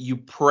it, you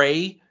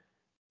pray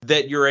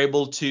that you're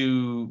able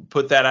to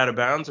put that out of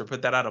bounds or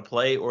put that out of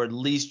play, or at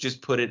least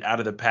just put it out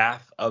of the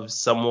path of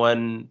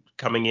someone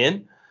coming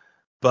in.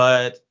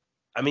 But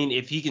I mean,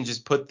 if he can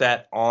just put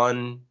that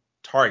on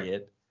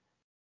target,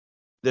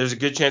 there's a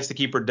good chance the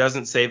keeper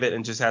doesn't save it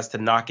and just has to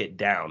knock it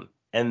down,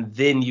 and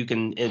then you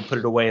can put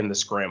it away in the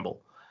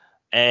scramble.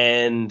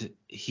 And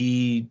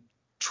I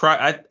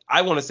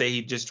want to say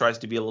he just tries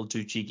to be a little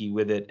too cheeky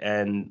with it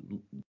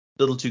and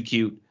a little too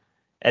cute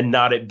and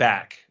nod it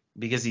back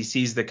because he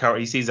sees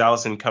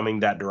Alisson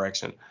coming that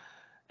direction,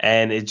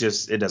 and it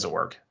doesn't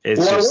work.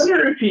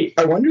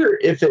 I wonder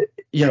if it,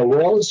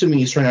 we're all assuming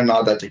he's trying to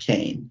nod that to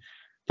Kane.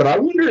 But I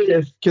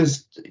wonder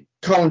because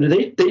Colin, do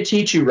they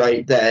teach you,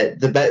 right, that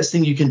the best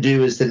thing you can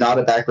do is to nod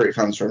it back where it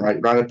comes from, right?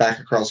 Nod it back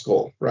across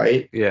goal,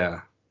 right?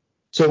 Yeah.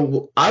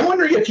 So I'm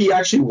wondering if he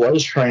actually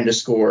was trying to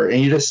score and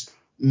he just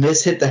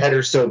mishit the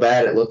header so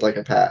bad it looked like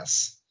a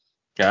pass.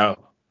 Oh.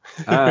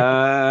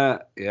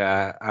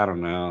 Yeah, I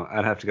don't know.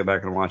 I'd have to go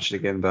back and watch it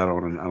again, but I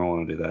don't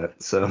want to do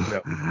that. So,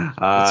 no.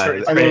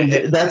 I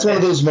mean, that's one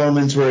of those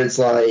moments where it's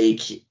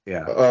like,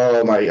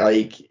 oh my,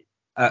 like.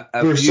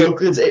 We're so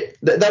good.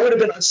 That would have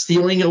been us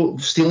stealing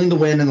the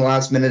win in the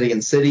last minute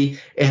against City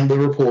and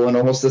Liverpool in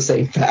almost the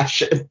same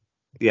fashion.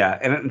 Yeah,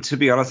 and to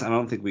be honest, I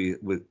don't think I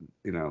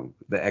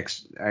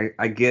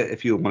get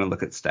if you want to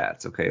look at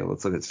stats. Okay,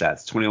 let's look at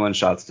stats. 21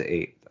 shots to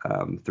 8,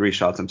 3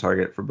 shots on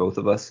target for both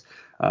of us,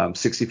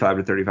 65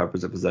 to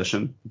 35%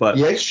 possession. But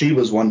the XG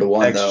was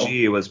 1-1 though.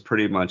 XG was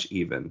pretty much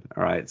even.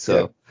 All right,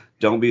 so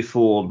don't be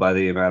fooled by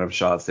the amount of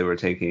shots they were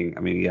taking.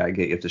 I mean, yeah, I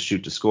get you have to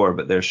shoot to score,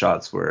 but their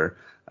shots were.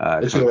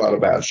 There's a lot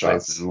of bad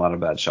shots. And a lot of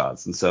bad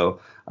shots, and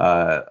so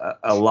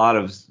a lot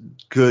of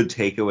good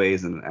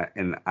takeaways. And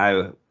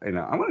I'm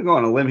going to go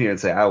on a limb here and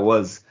say I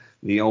was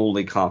the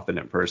only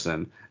confident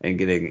person in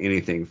getting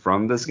anything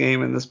from this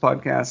game in this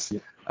podcast.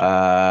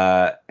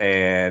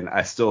 And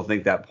I still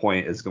think that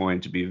point is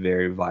going to be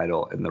very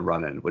vital in the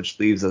run-in, which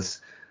leaves us.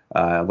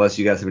 Unless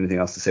you guys have anything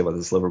else to say about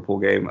this Liverpool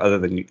game, other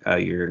than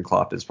Jurgen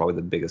Klopp is probably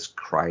the biggest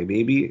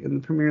crybaby in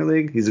the Premier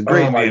League. He's a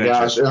great manager. Oh my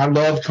gosh, and I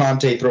love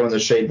Conte throwing the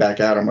shade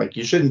back at him. Like,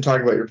 you shouldn't talk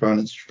about your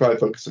opponents. You should probably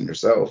focus on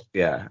yourself.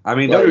 Yeah, I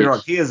mean, don't get me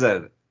wrong. He is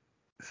a.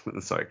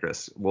 Sorry,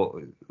 Chris.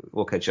 We'll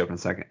catch you up in a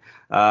second.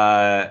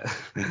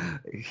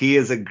 He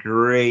is a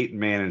great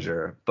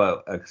manager,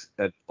 but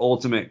an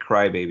ultimate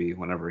crybaby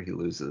whenever he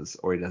loses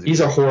or he doesn't.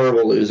 He's a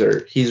horrible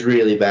loser. He's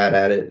really bad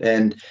at it,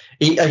 and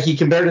he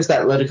compared us to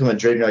Atletico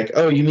Madrid. And you're like,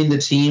 oh, you mean the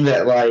team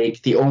that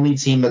like the only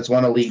team that's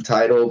won a league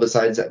title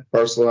besides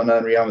Barcelona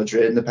and Real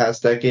Madrid in the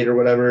past decade or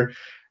whatever?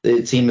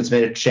 the team that's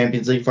made it to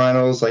Champions League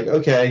finals. Like,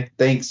 okay,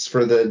 thanks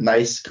for the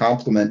nice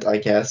compliment, I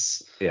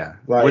guess. Yeah,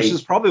 Like, which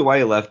is probably why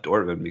he left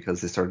Dortmund,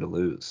 because they started to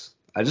lose.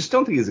 I just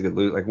don't think he's a good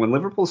loser. Like, when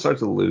Liverpool starts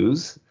to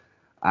lose,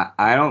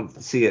 I don't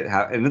see it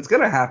happen. And it's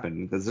going to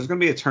happen because there's going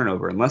to be a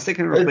turnover unless they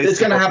can replace. It's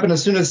going to happen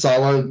as soon as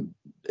Salah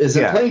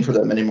isn't playing for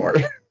them anymore.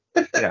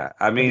 Yeah,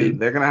 I mean,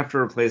 they're going to have to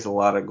replace a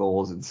lot of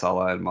goals in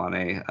Salah and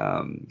Mane,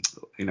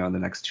 in the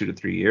next 2 to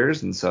 3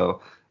 years. And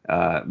so,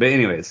 but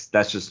anyways,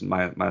 that's just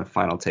my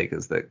final take,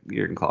 is that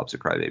Jurgen Klopp's a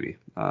crybaby.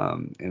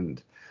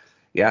 And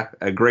yeah,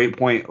 a great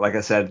point. Like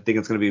I said, I think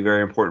it's going to be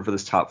very important for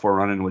this top 4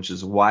 run-in, which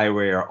is why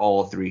we are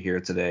all 3 here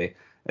today.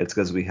 It's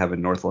because we have a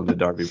North London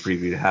derby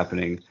preview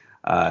happening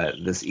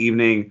this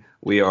evening.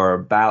 We are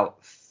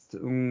about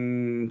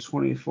 40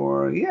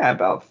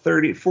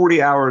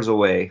 hours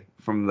away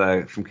from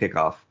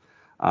kickoff.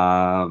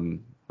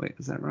 Wait,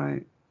 is that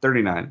right?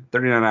 39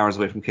 hours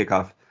away from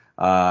kickoff.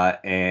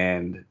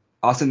 And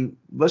Austin,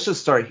 let's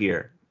just start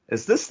here.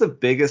 Is this the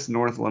biggest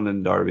North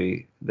London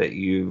derby that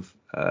you've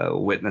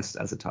witnessed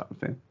as a Tottenham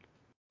fan?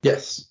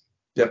 Yes.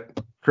 Yep.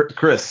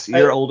 Chris,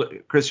 you're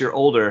older. Chris, you're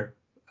older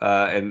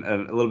and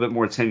a little bit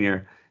more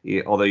tenure,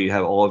 although you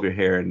have all of your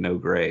hair and no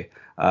gray.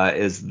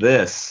 Is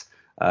this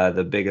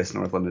the biggest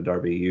North London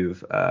derby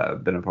you've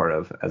been a part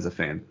of as a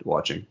fan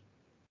watching?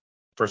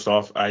 First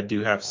off, I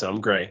do have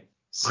some gray,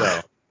 so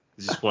I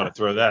just want to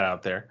throw that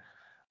out there.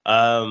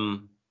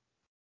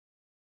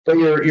 But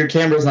your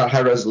camera's not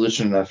high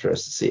resolution enough for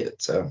us to see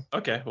it, so.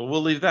 Okay, well,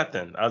 we'll leave that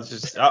then.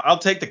 I'll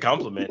take the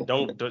compliment.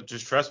 Don't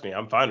just trust me.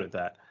 I'm fine with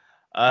that.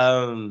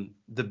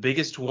 The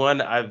biggest one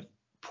I've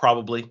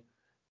probably,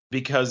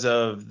 because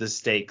of the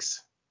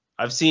stakes.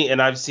 I've seen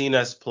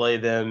us play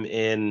them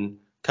in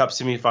cup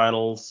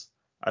semifinals.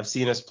 I've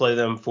seen us play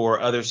them for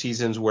other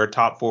seasons where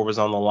top 4 was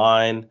on the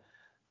line.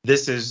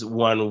 This is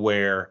one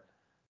where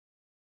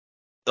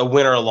a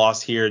win or a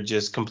loss here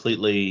just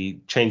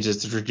completely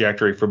changes the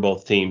trajectory for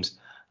both teams.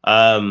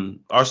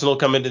 Arsenal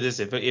come into this,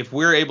 if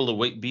we're able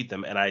to beat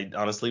them, and I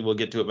honestly will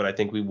get to it, but I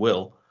think we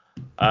will,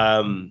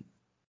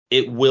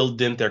 it will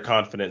dent their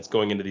confidence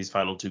going into these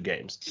final 2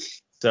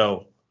 games.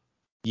 So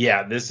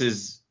yeah, this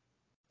is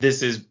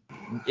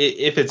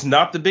if it's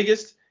not the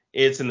biggest,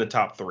 it's in the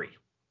top 3.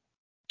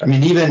 I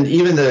mean,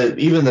 even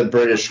the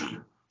British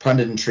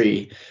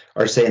punditry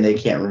are saying they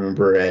can't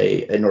remember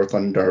a North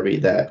London derby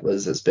that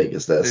was as big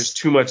as this. There's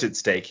too much at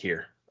stake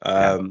here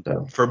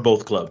for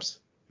both clubs.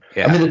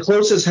 Yeah. I mean, the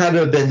closest had to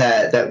have been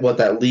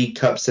that League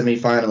Cup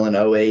semifinal in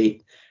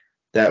 2008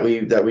 that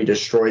we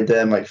destroyed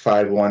them like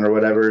 5-1 or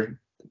whatever.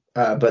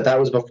 But that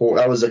was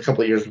a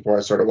couple of years before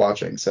I started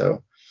watching.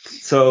 So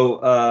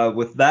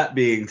with that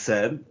being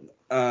said,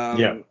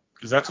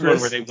 because that's Chris,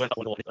 one where they went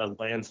on a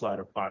landslide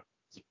of 5.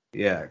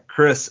 Yeah,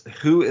 Chris,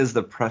 who is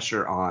the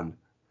pressure on?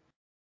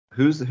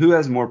 Who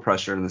has more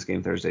pressure in this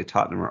game Thursday,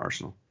 Tottenham or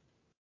Arsenal?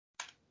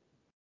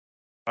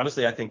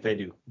 Honestly, I think they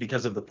do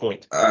because of the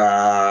point.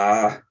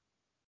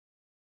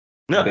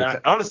 No, I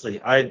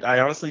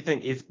honestly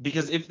think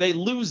if they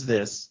lose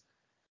this,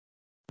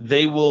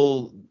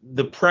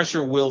 the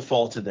pressure will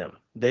fall to them.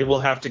 They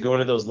will have to go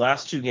into those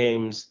last 2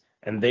 games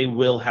and they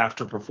will have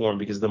to perform,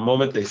 because the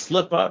moment they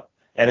slip up,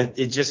 and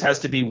it just has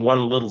to be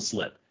one little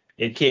slip,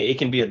 it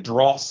can be a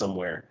draw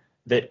somewhere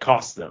that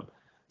costs them.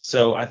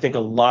 So I think a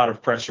lot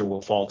of pressure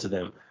will fall to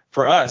them.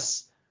 For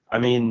us, I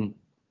mean,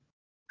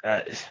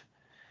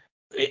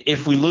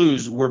 if we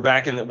lose, we're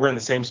in the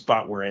same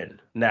spot we're in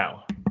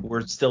now.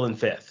 We're still in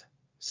 5th.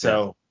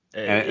 So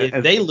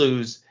if they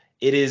lose,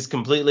 it is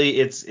completely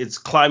it's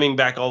climbing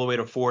back all the way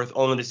to 4th,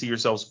 only to see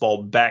yourselves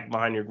fall back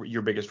behind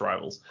your biggest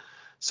rivals.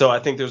 So I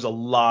think there's a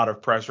lot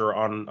of pressure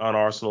on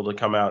Arsenal to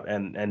come out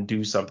and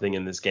do something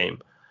in this game.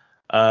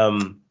 I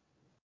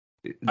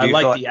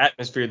like the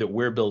atmosphere that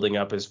we're building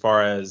up, as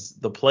far as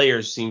the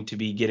players seem to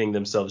be getting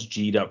themselves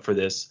G'd up for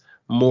this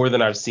more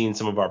than I've seen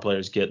some of our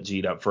players get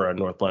G'd up for a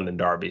North London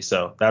derby.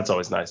 So that's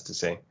always nice to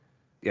see.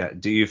 Yeah.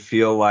 Do you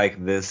feel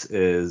like this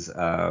is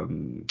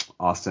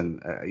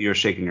Austin? You're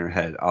shaking your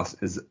head. I'll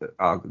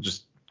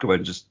just go ahead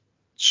and just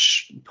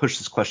push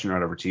this question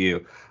right over to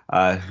you.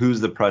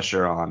 Who's the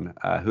pressure on?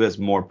 Who has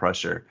more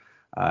pressure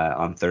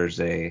on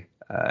Thursday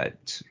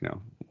at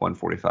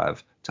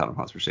 1:45 Tottenham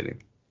Hotspur Stadium?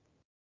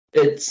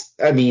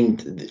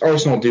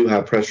 Arsenal do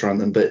have pressure on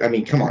them, but I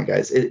mean, come on,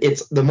 guys.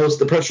 It's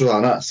the pressure's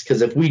on us,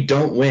 because if we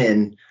don't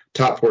win,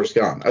 top 4's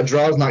gone. A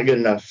draw is not good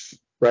enough,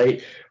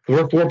 right?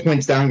 We're 4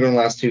 points down going the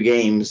last 2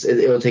 games.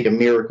 It'll take a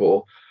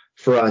miracle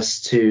for us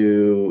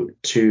to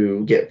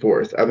get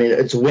 4th. I mean,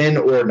 it's win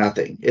or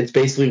nothing. It's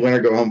basically win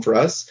or go home for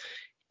us.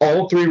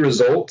 All 3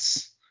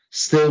 results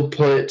still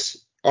put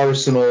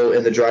Arsenal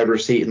in the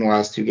driver's seat in the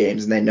last 2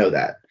 games, and they know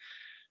that.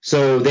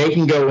 So they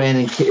can go in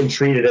and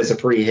treat it as a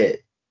free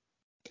hit.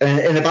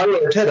 And if I were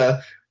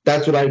Arteta,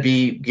 that's what I'd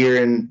be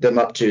gearing them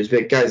up to. Is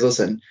like, guys,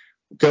 listen,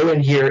 go in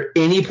here.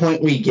 Any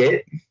point we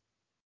get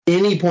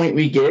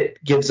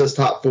gives us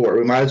top 4.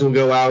 We might as well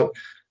go out,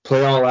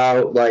 play all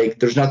out. Like,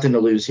 there's nothing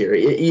to lose here.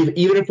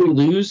 Even if we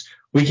lose,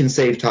 we can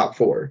save top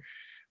 4.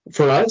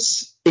 For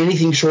us,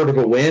 anything short of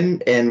a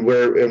win, and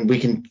we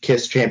can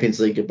kiss Champions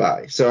League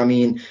goodbye. So I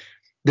mean,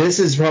 this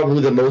is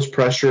probably the most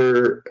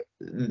pressure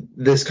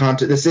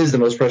this is the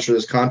most pressure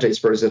this Conte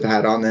Spurs have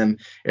had on them,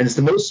 and it's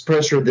the most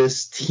pressure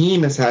this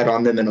team has had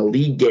on them in a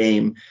league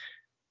game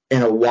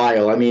in a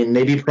while. I mean,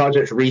 maybe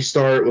Project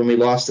Restart when we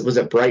lost. Was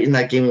it Brighton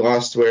that game we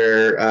lost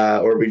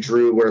or we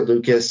drew where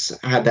Lucas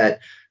had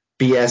that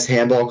BS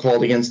handball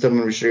called against him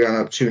and we should have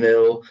gone up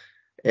 2-0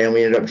 and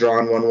we ended up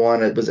drawing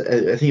 1-1.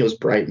 I think it was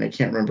Brighton. I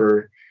can't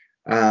remember.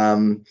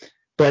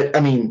 But I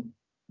mean,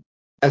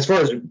 as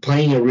far as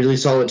playing a really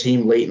solid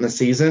team late in the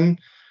season,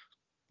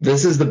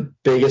 this is the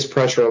biggest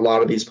pressure a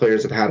lot of these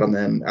players have had on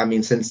them. I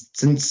mean,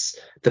 since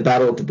the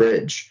battle at the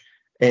bridge.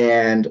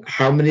 And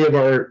how many of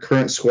our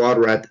current squad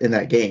were in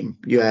that game?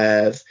 You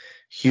have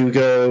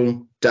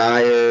Hugo,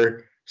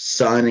 Dyer,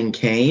 Son, and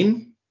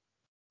Kane.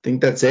 I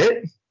think that's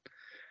it.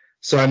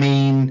 So, I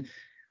mean,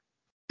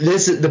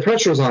 the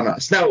pressure is on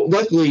us. Now,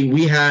 luckily,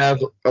 we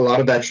have a lot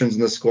of veterans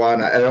in the squad.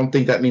 And I don't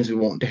think that means we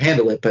won't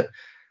handle it, but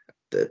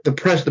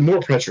the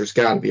more pressure's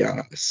got to be on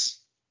us.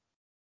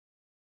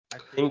 I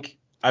think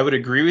I would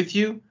agree with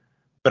you,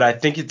 but I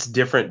think it's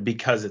different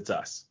because it's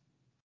us.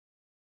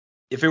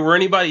 If it were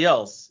anybody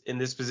else in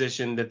this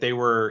position that they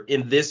were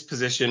in this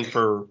position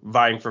for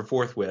vying for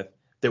fourth with,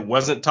 that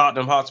wasn't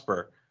Tottenham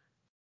Hotspur,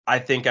 I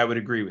think I would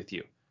agree with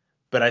you.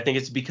 But I think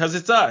it's because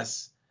it's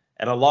us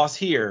and a loss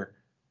here.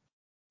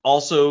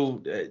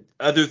 Also,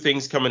 other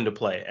things come into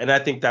play. And I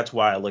think that's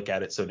why I look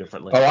at it so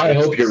differently. Oh, I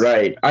hope you're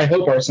right. I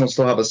hope Arsenal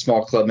still have a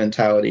small club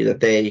mentality, that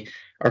they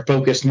are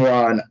focused more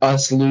on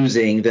us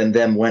losing than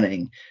them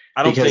winning.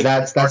 I don't think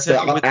that's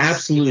Arteta, the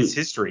absolute his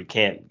history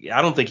can't.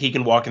 I don't think he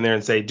can walk in there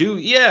and say,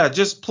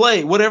 just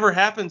play. Whatever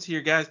happens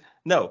here, guys.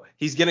 No,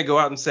 he's going to go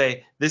out and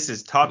say, this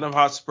is Tottenham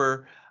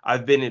Hotspur.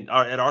 I've been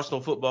at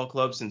Arsenal Football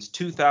Club since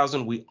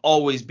 2000. We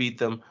always beat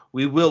them.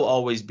 We will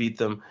always beat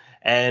them.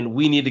 And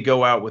we need to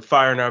go out with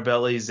fire in our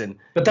bellies.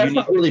 But that's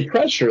not really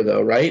pressure,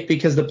 though, right?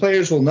 Because the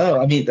players will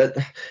know. I mean,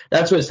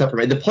 that's what it's tough for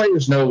me. The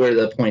players know where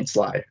the points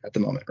lie at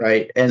the moment,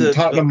 right? And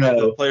Tottenham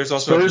know.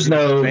 Spurs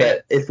know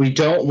that if we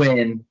don't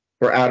win,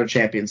 we're out of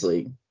Champions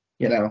League.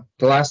 You know,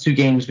 the last two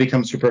games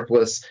become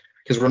superfluous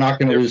because we're not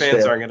going to lose. Their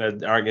fans aren't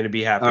going to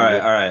be happy. All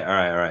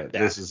right. Yeah.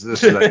 This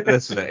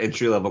is an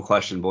entry level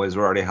question, boys.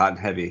 We're already hot and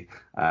heavy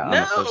on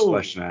the first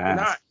question I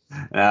asked.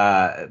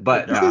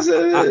 But this is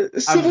a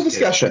civil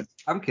discussion.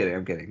 I'm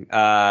kidding.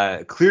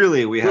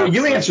 Clearly, we have. Well,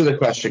 you answer the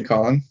question,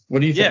 Colin.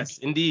 What do you think? Yes,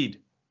 indeed.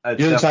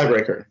 You're the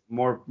tiebreaker.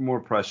 More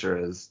pressure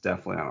is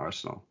definitely on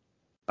Arsenal.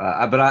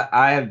 But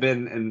I have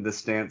been in the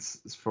stance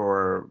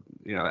for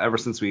ever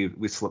since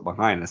we slipped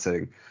behind. I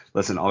said,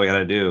 listen, all we got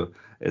to do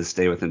is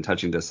stay within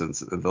touching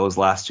distance. Those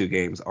last two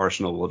games,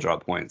 Arsenal will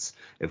drop points.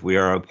 If we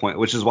are a point,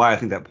 which is why I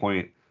think that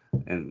point.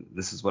 And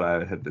this is what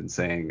I had been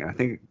saying. I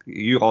think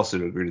you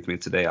also agreed with me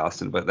today,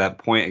 Austin. But that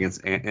point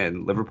against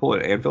Liverpool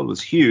at Anfield was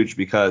huge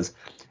because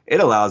it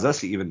allows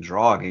us to even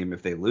draw a game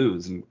if they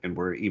lose and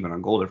we're even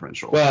on goal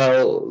differential.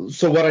 Well,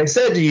 so what I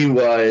said to you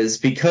was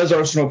because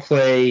Arsenal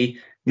play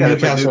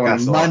Newcastle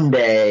on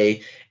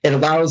Monday, it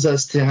allows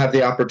us to have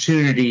the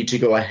opportunity to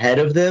go ahead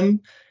of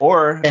them.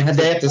 And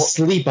they have to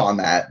sleep on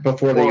that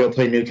before they go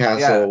play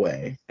Newcastle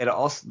away.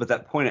 But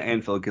that point at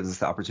Anfield gives us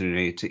the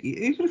opportunity to,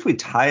 even if we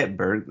tie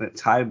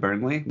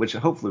Burnley, which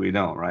hopefully we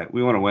don't, right?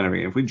 We want to win every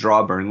game. If we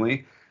draw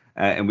Burnley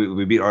and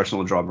we beat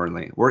Arsenal and draw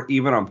Burnley, we're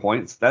even on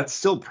points. That's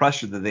still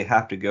pressure that they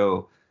have to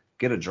go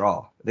get a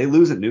draw. If they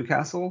lose at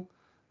Newcastle,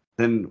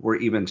 then we're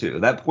even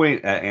too. That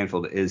point at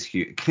Anfield is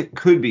huge.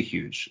 Could be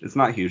huge. It's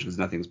not huge because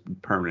nothing's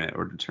permanent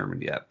or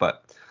determined yet.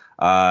 But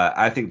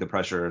I think the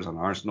pressure is on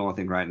Arsenal. I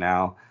think right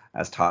now,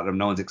 as Tottenham,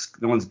 no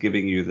one's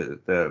giving you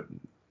no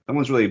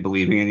one's really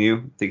believing in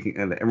you.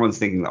 Everyone's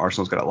thinking that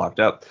Arsenal's got it locked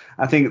up.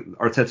 I think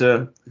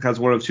Arteta has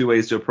one of two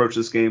ways to approach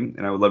this game,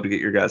 and I would love to get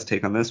your guys'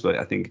 take on this. But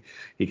I think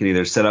he can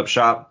either set up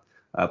shop,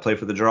 play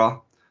for the draw,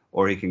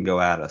 or he can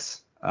go at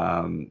us.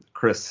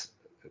 Chris,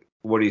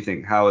 what do you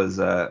think? How is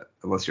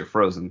unless you're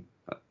frozen?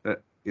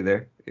 You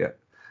there? Yeah.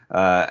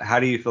 How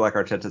do you feel like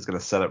Arteta's going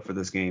to set up for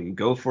this game?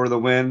 Go for the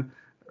win,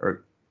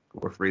 or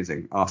we're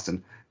freezing?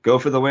 Austin, go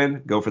for the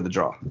win, go for the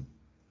draw.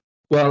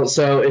 Well,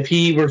 so if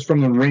he was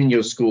from the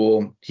Mourinho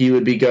school, he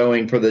would be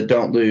going for the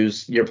don't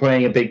lose. You're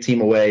playing a big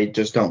team away,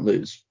 just don't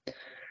lose.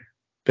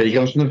 But he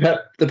comes from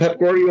the Pep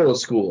Guardiola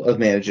school of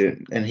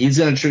managing, and he's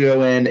going to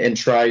go in and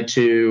try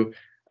to.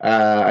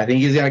 I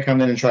think he's going to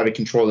come in and try to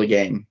control the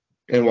game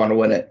and want to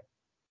win it,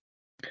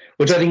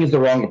 which I think is the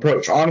wrong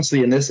approach.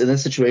 Honestly, in this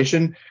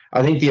situation,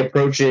 I think the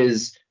approach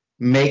is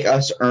make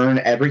us earn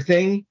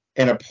everything,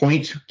 and a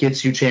point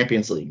gets you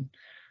Champions League.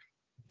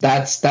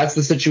 That's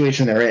the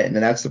situation they're in,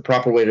 and that's the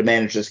proper way to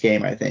manage this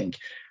game, I think.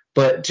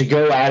 But to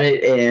go at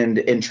it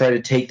and try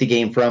to take the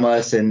game from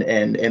us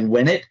and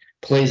win it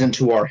plays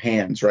into our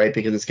hands, right?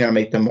 Because it's going to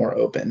make them more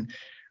open.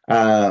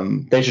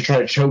 They should try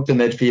to choke the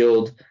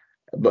midfield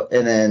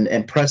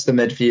and press the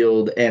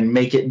midfield and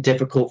make it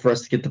difficult for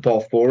us to get the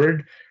ball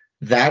forward.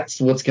 That's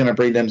what's going to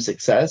bring them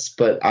success.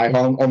 But I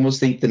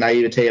almost think the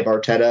naivete of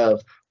Arteta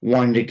of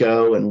wanting to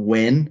go and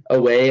win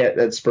away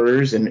at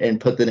Spurs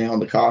and put the nail in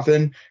the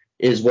coffin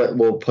is what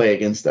will play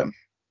against them.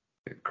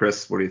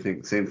 Chris, what do you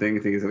think? Same thing?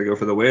 You think he's going to go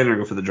for the win or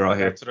go for the draw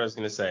here? That's what I was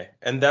going to say.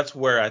 And that's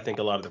where I think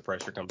a lot of the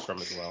pressure comes from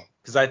as well.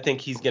 Because I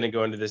think he's going to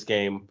go into this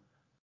game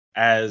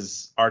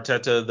as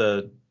Arteta,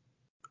 the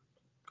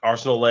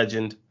Arsenal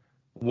legend,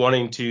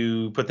 wanting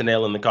to put the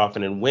nail in the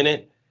coffin and win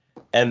it,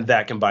 and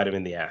that can bite him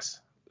in the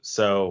ass.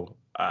 So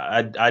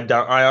I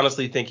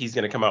honestly think he's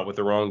going to come out with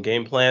the wrong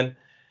game plan,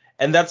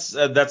 and that's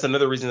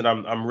another reason that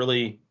I'm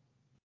really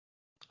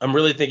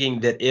thinking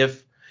that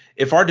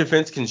if our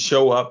defense can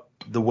show up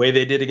the way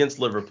they did against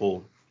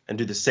Liverpool and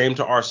do the same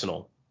to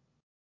Arsenal,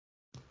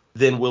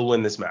 then we'll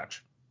win this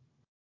match.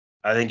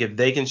 I think if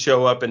they can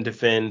show up and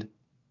defend,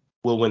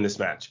 we'll win this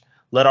match.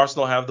 Let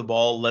Arsenal have the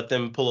ball. Let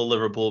them pull a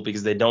Liverpool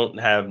because they don't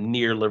have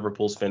near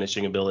Liverpool's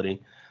finishing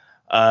ability.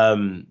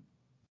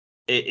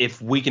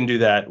 If we can do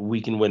that,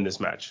 we can win this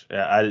match.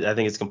 I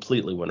think it's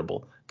completely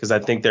winnable because I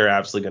think they're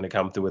absolutely going to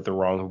come through with the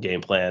wrong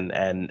game plan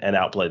and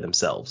outplay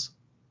themselves.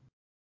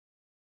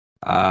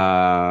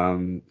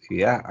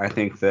 Yeah, I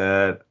think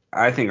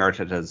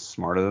Arteta is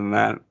smarter than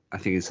that. I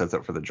think he sets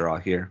up for the draw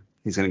here.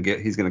 He's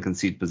gonna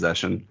concede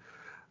possession.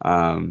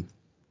 I mean,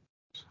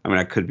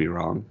 I could be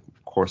wrong.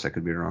 Of course, I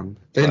could be wrong.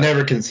 They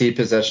never concede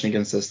possession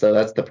against us, though.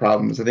 That's the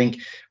problem. I think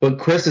what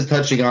Chris is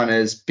touching on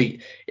is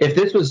if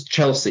this was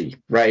Chelsea,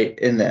 right,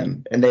 in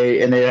them, and they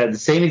had the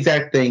same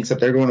exact thing,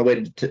 except they're going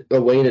away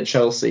to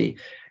Chelsea,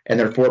 and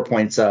they're 4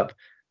 points up,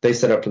 they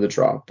set up for the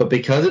draw. But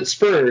because it's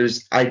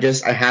Spurs, I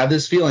have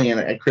this feeling,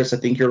 and Chris, I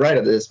think you're right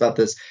about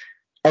this.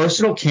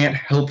 Arsenal can't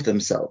help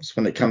themselves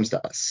when it comes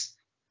to us.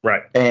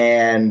 Right.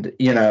 And,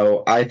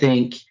 I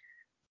think,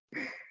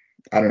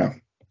 I don't know.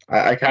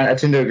 I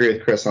tend to agree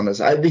with Chris on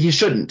this. He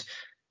shouldn't.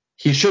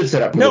 He should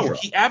set up for the draw. No,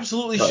 he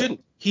absolutely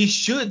shouldn't. He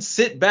should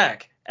sit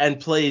back and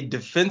play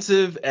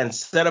defensive and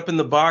set up in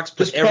the box,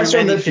 put every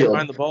man he can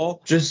behind the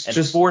ball,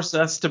 just force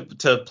us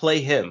to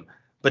play him.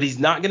 But he's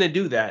not going to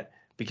do that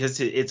because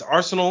it's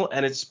Arsenal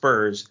and it's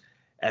Spurs,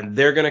 and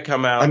they're going to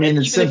come out. I mean,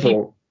 it's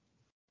simple.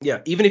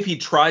 Even if he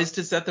tries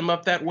to set them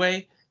up that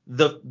way,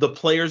 the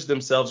players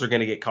themselves are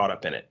going to get caught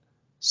up in it.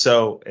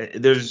 So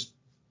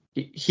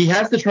he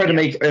has to try to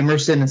make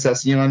Emerson and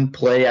Sessegnon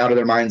play out of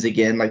their minds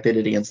again like they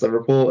did against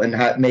Liverpool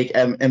and make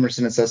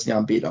Emerson and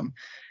Sessegnon beat them.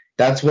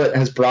 That's what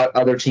has brought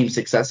other teams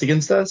success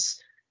against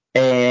us.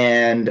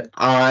 And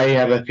I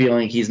have a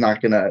feeling he's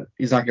not gonna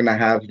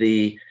have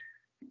the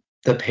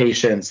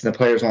patience. The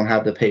players won't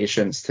have the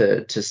patience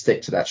to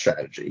stick to that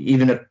strategy,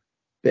 even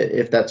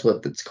if that's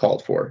what it's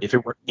called for. If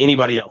it were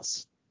anybody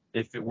else,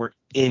 if it were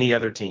any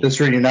other team, this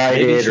for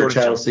United or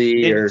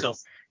Chelsea or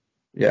Chelsea.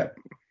 Yeah.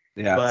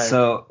 But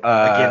so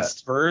against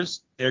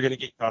Spurs, they're going to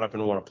get caught up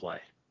and want to play.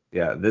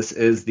 Yeah, this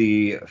is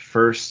the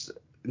first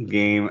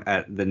game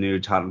at the new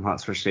Tottenham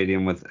Hotspur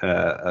Stadium with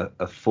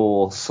a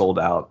full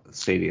sold-out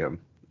stadium.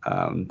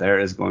 There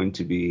is going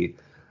to be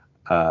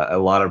a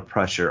lot of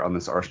pressure on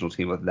this Arsenal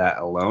team with that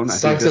alone. It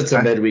sucks that it's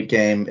a midweek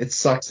game. It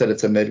sucks that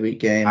it's a midweek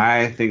game.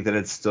 I think that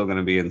it's still going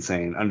to be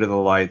insane. Under the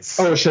lights.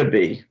 Oh, it should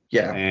be.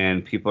 Yeah.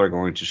 And people are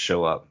going to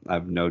show up. I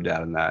have no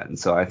doubt in that. And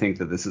so I think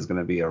that this is going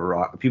to be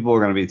people are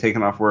going to be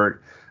taking off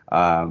work.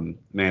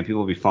 People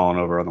will be falling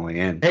over on the way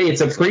in. Hey,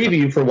 it's a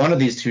preview for one of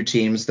these two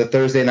teams, the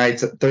Thursday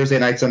nights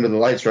under the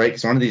lights, right?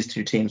 Because one of these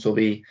two teams will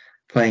be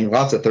playing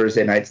lots of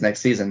Thursday nights next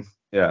season.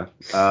 Yeah.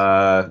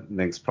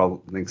 Thanks,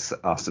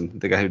 Austin,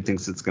 the guy who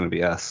thinks it's going to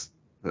be us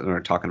that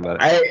we're talking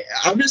about it.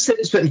 I'm just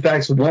saying, spitting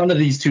facts. One of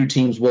these two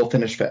teams will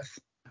finish fifth.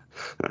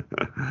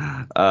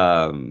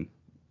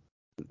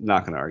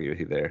 Not going to argue with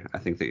you there. I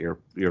think that you're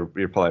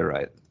probably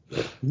right.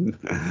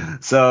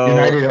 So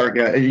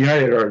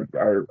United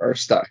are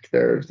stuck.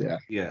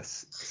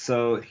 Yes.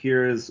 So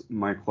here's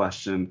my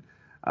question.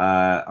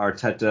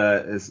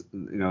 Arteta is,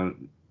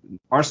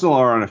 Arsenal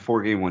are on a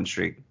 4-game win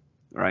streak,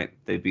 right?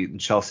 They've beaten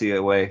Chelsea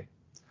away,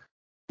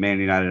 Man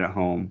United at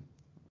home,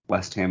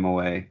 West Ham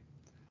away,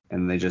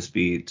 and they just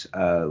beat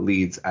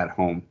Leeds at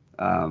home.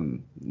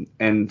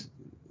 And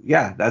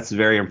yeah, that's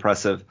very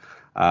impressive.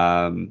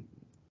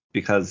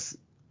 Because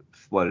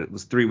it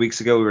was 3 weeks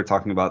ago we were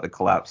talking about the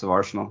collapse of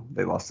Arsenal.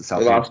 They lost to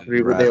Southampton.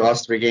 They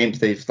lost three games.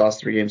 They've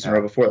lost 3 games in a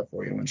row before that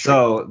 4-game win streak.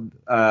 So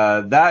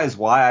that is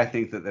why I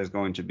think that there's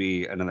going to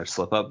be another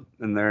slip up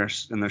in their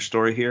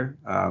story here,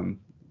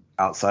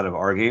 outside of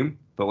our game.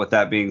 But with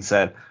that being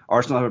said,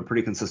 Arsenal have a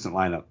pretty consistent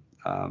lineup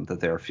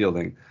that they are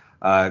fielding.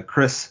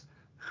 Chris,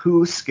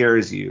 who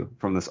scares you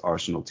from this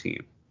Arsenal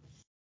team?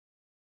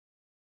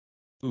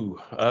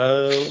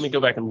 Let me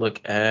go back and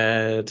look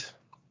at.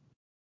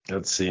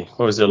 Let's see.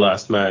 What was their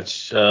last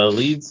match?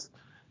 Leeds?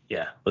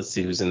 Yeah, let's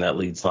see who's in that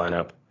Leeds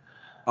lineup.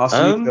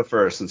 Austin, you can go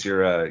first since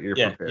you're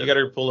prepared. You got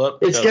to pull up.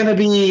 It's gonna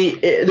be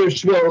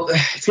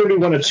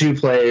one of two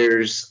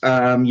players.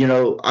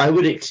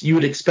 You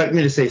would expect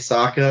me to say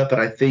Saka, but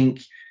I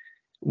think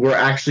we're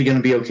actually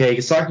gonna be okay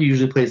because Saka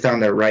usually plays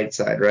down their right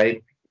side,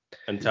 right?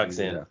 And tucks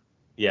in.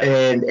 Yeah.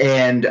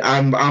 And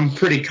I'm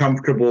pretty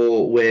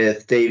comfortable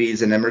with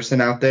Davies and Emerson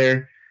out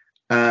there.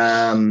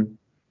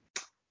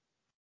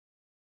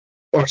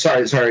 or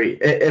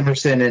sorry,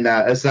 Emerson and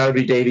so that would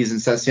be Davies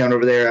and Session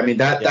over there. I mean,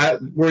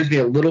 that worries me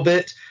a little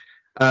bit.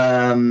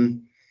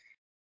 I'm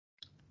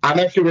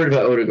actually worried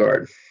about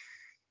Odegaard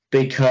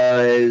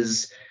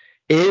because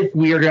if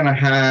we are going to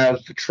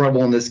have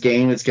trouble in this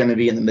game, it's going to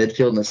be in the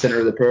midfield and the center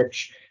of the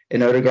pitch.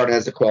 And Odegaard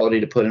has the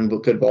quality to put in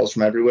good balls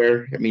from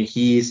everywhere. I mean,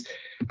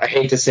 I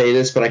hate to say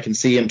this, but I can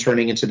see him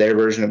turning into their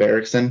version of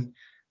Eriksen.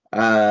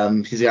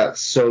 He's got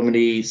so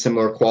many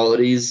similar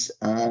qualities.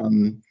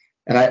 And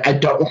I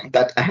don't want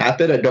that to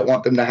happen. I don't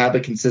want them to have a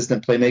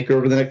consistent playmaker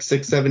over the next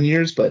 6-7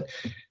 years, but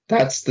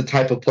that's the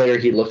type of player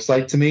he looks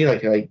like to me,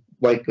 like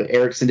what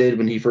Eriksen did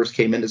when he first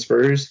came into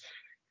Spurs.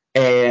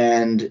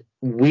 And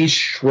we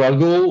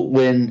struggle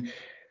when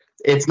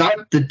it's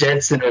not the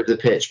dead center of the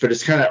pitch, but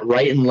it's kind of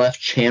right and left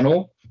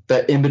channel,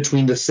 that in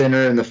between the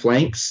center and the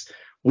flanks.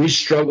 We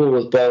struggle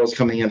with balls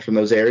coming in from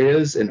those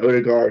areas, and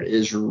Odegaard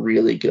is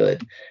really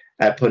good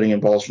at putting in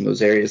balls from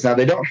those areas. Now,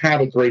 they don't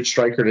have a great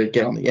striker to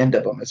get on the end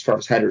of them as far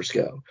as headers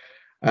go,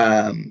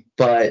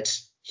 but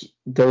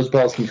those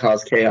balls can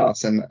cause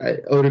chaos, and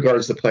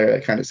Odegaard's the player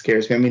that kind of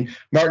scares me. I mean,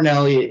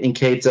 Martinelli and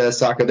Keita,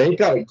 Saka, they've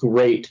got a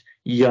great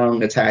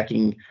young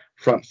attacking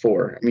front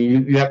four. I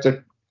mean, you have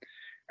to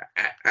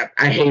 –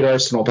 I hate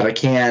Arsenal, but I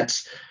can't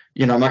 –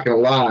 I'm not going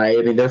to lie.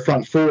 I mean, their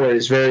front four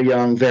is very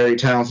young, very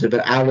talented,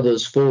 but out of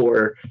those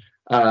four –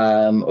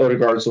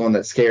 Odegaard's the one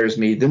that scares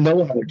me. Then no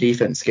one on their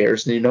defense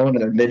scares me. No one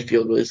in their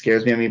midfield really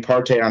scares me. I mean,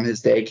 Partey on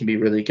his day can be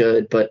really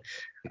good, but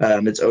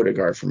it's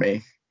Odegaard for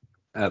me.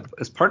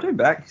 Is Partey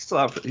back? He's still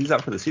out. He's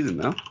out for the season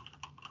now.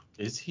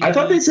 Is he? I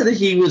thought they said that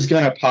he was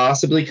going to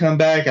possibly come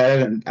back. I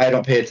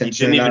don't pay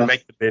attention. He didn't enough. even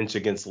make the bench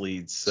against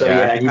Leeds. So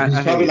he's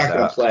probably not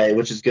going to play,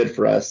 which is good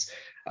for us.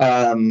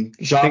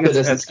 Xhaka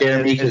doesn't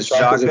scare me because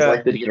Xhaka is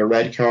likely to get a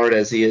red card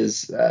as he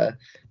is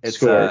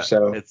scored.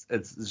 So it's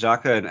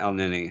Xhaka and El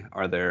Nini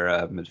are their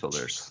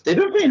midfielders. They've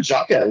been playing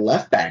Xhaka at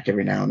left back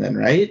every now and then,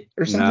 right?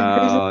 Or something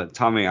crazy?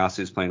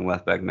 Tomiyasu's playing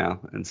left back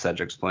now, and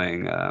Cedric's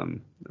playing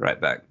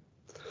right back.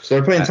 So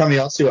they're playing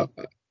Tomiyasu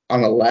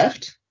on the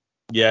left?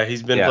 Yeah,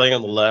 he's been playing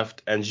on the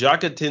left, and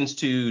Xhaka tends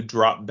to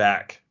drop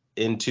back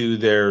into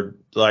their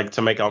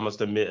to make almost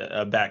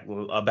a back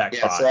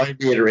five. So I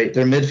reiterate,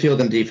 their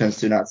midfield and defense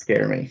do not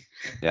scare me.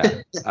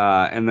 Yeah,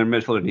 and their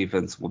midfield and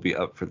defense will be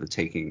up for the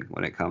taking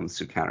when it comes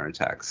to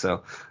counterattacks.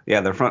 So yeah,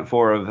 their front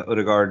four of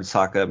Odegaard,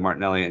 Saka,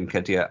 Martinelli, and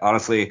Nketiah.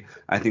 Honestly,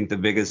 I think the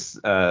biggest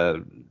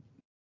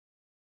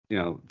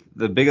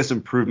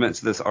improvement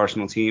to this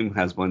Arsenal team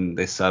has when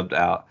they subbed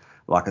out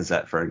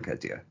Lacazette for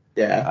Nketiah.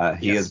 Yeah,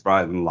 he has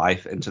brought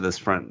life into this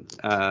front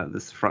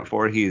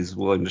four. He's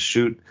willing to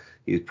shoot.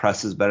 He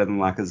presses better than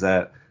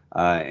Lacazette,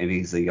 and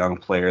he's a young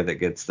player that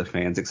gets the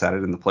fans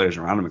excited and the players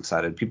around him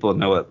excited. People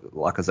know what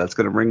Lacazette's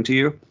going to bring to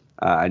you.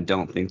 I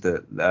don't think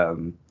that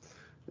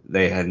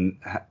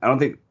I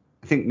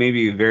think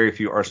maybe very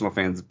few Arsenal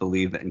fans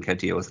believe that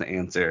Nketiah was the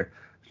answer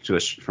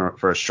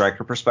for a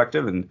striker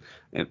perspective, and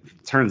it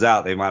turns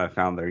out they might have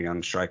found their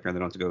young striker, and they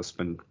don't have to go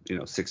spend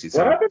 60.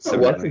 What happened to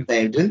what's his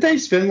name? Didn't they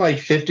spend like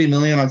 50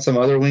 million on some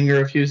other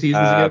winger a few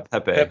seasons ago?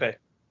 Pepe.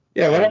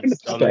 Yeah, what happened to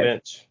Pepe? On the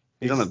bench.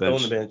 He's on the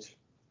bench. On the bench.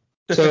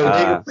 So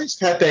they replaced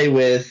Pepe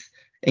with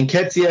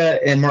Nketiah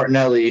and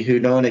Martinelli,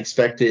 who no one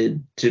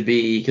expected to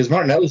be, because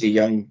Martinelli's a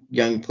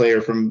young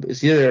player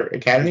is he their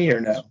academy or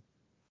no?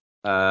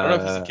 I don't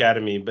know if it's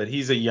academy, but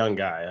he's a young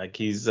guy. Like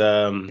he's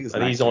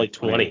he's only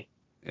 20.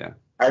 Yeah.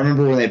 I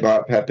remember when they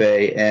bought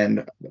Pepe,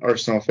 and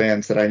Arsenal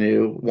fans that I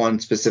knew, one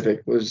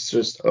specific was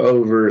just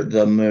over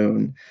the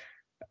moon.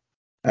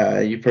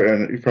 You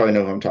probably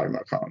know who I'm talking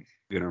about, Colin.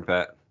 Gunnar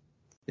Pat.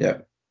 Yeah.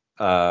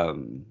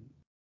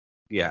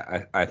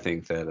 Yeah, I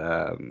think that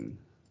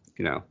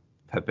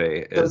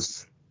Pepe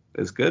is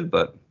good,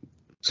 but.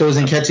 So is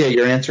Nketiah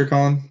your answer,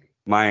 Colin?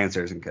 My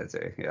answer is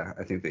Nketiah. Yeah,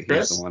 I think that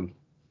he's the one.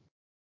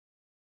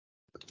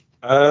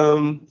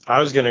 I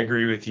was going to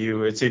agree with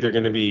you. It's either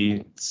going to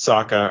be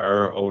Saka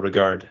or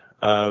Odegaard.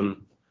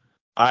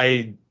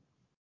 I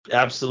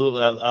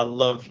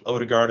love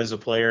Odegaard as a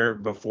player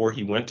before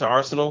he went to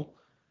Arsenal,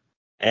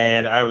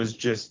 and I was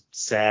just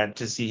sad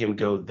to see him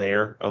go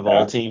there of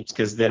all teams,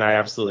 because then I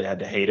absolutely had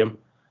to hate him.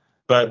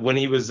 But when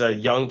he was a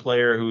young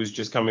player who was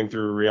just coming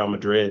through Real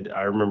Madrid,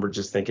 I remember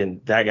just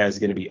thinking that guy's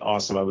going to be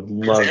awesome. I would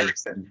love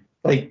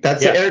it.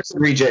 That's the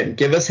Eriksen region.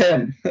 Give us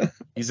him.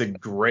 He's a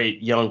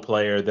great young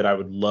player that I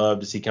would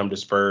love to see come to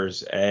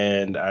Spurs.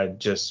 And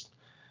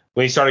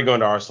when he started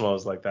going to Arsenal, I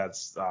was like, that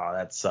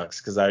sucks,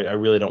 because I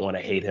really don't want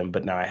to hate him,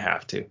 but now I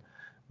have to.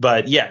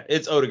 But yeah,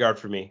 it's Odegaard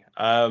for me.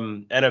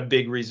 And a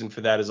big reason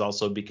for that is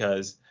also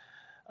because,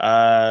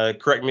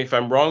 correct me if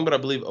I'm wrong, but I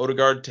believe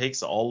Odegaard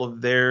takes all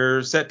of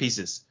their set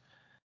pieces.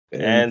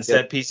 And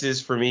set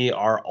pieces for me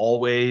are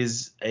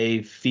always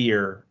a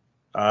fear.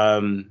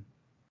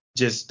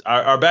 Just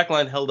our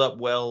backline held up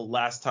well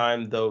last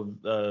time,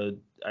 though.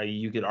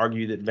 You could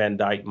argue that Van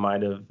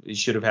Dijk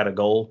should have had a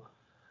goal.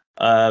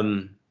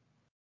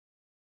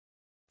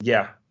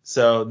 Yeah,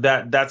 so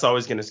that's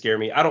always going to scare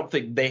me. I don't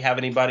think they have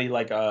anybody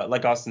like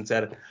Austin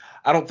said.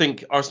 I don't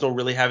think Arsenal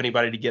really have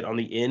anybody to get on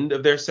the end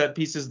of their set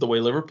pieces the way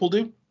Liverpool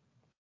do.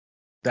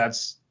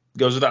 That's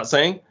goes without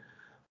saying.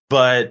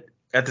 But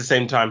at the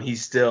same time,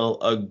 he's still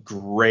a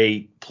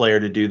great player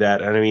to do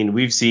that. And I mean,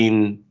 we've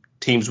seen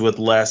teams with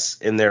less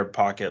in their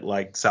pocket,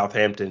 like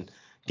Southampton,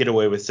 get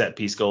away with set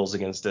piece goals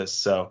against us.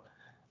 So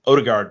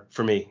Odegaard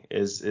for me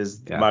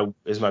is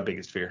my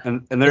biggest fear.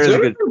 And there is a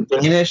good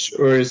Danish,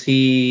 or is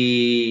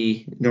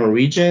he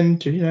Norwegian?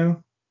 Do you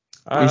know?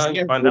 I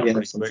can find out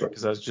pretty quick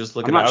because I was just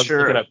looking. I was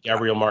looking up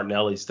Gabriel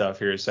Martinelli stuff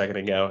here a second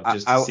ago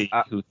just to see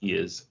who he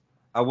is.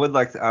 I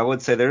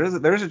would say there's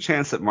a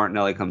chance that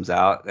Martinelli comes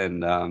out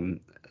and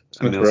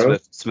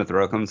Smith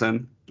Rowe comes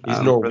in. He's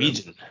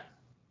Norwegian.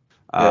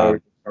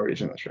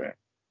 Norwegian, that's right.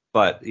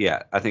 But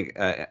yeah, I think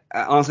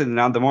honestly,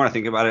 now the more I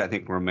think about it, I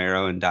think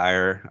Romero and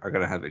Dyer are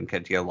going to have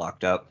Nketiah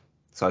locked up.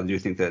 So I do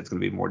think that it's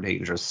going to be more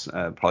dangerous,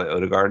 probably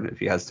Odegaard if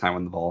he has time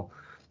on the ball.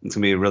 It's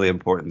going to be really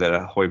important that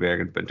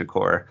Højbjerg and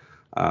Bentancur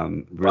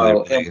and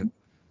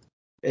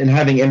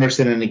having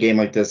Emerson in a game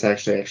like this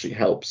actually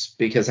helps,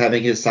 because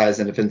having his size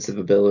and defensive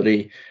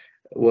ability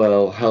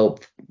will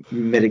help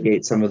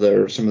mitigate some of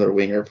their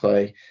winger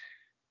play.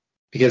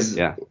 Because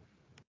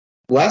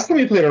last time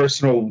we played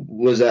Arsenal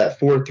was at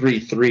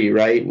 4-3-3,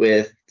 right?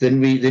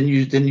 Didn't we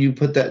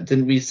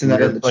send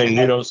that in the playing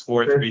Nuno's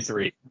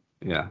 4-3-3.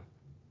 Yeah.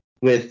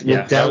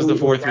 That was the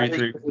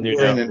 4-3-3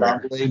 Nuno and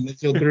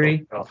midfield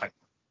 3.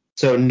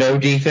 So no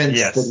defense,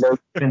 no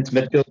defense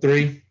midfield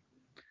 3.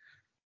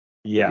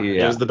 Yeah,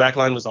 because the back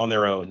line was on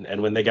their own,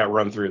 and when they got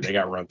run through, they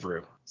got run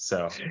through.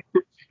 So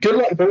good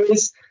luck,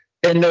 boys.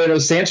 And no,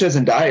 Sanchez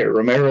and Dyer.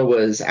 Romero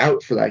was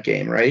out for that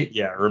game, right?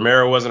 Yeah,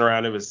 Romero wasn't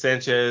around. It was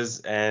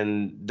Sanchez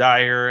and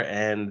Dyer,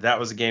 and that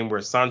was a game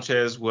where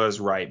Sanchez was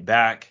right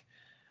back.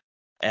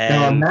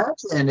 And now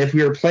imagine if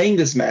we were playing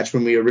this match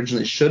when we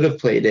originally should have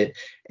played it,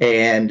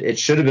 and it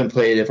should have been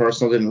played if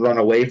Arsenal didn't run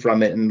away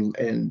from it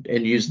and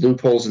use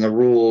loopholes in the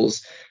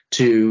rules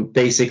to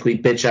basically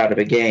bitch out of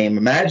a game.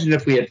 Imagine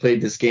if we had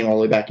played this game all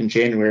the way back in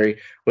January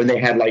when they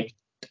had like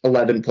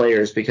 11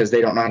 players because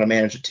they don't know how to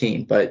manage a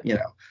team. But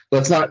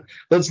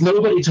let's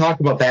nobody talk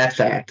about that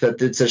fact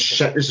that it's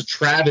a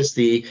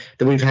travesty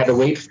that we've had to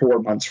wait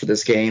 4 months for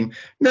this game.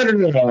 No,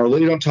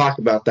 we don't talk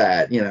about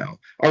that.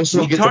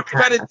 Arsenal we talked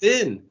about it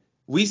then.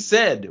 We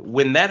said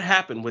when that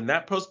happened, when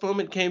that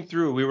postponement came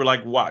through, we were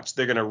like, watch,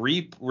 they're gonna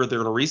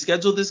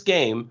reschedule this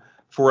game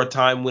for a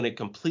time when it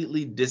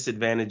completely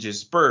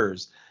disadvantages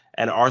Spurs.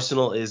 And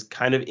Arsenal is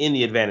kind of in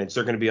the advantage.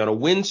 They're going to be on a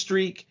win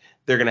streak.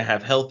 They're going to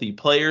have healthy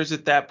players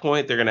at that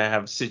point. They're going to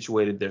have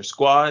situated their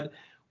squad.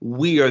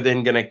 We are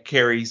then going to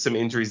carry some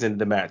injuries into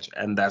the match,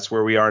 and that's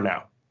where we are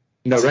now.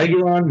 No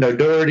Reguilon, no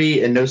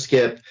Doherty, and no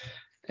Skip.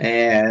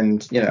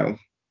 And,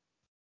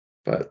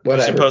 but whatever.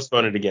 We should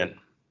postpone it again.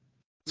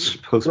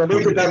 We'll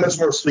make it that much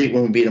more sweet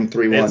when we beat them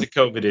 3-1. It's a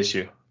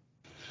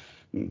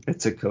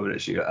COVID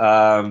issue.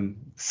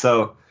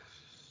 So,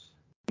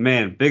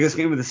 man, biggest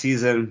game of the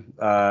season.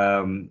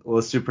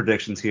 Let's do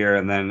predictions here,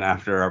 and then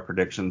after our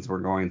predictions, we're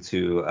going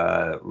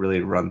to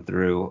really run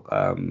through,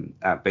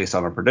 based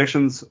on our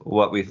predictions,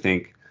 what we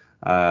think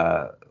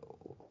the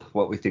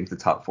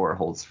top 4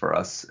 holds for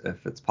us,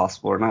 if it's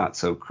possible or not.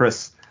 So,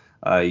 Chris,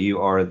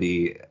 you are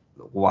the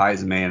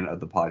wise man of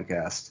the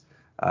podcast.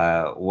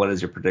 What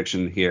is your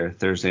prediction here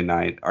Thursday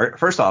night?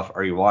 First off,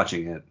 are you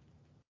watching it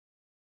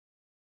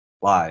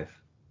live?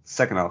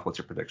 Second off, what's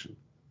your prediction?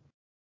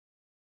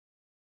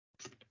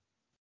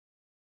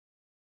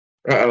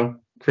 Uh-oh.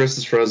 Chris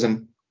is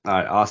frozen. All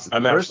right, Austin.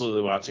 I'm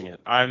absolutely watching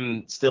it.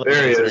 I'm still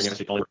considering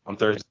it on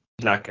Thursday.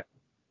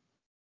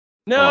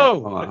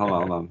 No.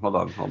 Hold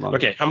on.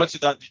 Okay, how much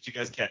of that did you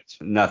guys catch?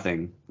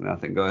 Nothing.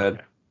 Go ahead.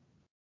 Okay.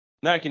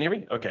 No, can you hear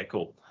me? Okay,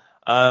 cool.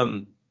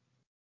 I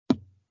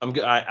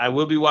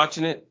will be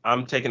watching it.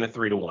 I'm taking a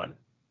 3-1.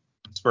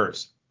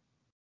 Spurs.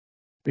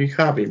 You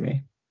copied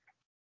me.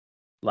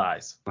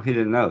 Lies. Well, he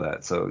didn't know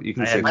that, so you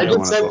can say. I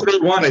just said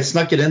 3-1. I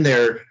snuck it in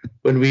there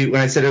when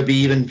I said it would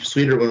be even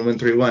sweeter when we win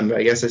 3-1. But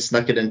I guess I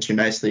snuck it in too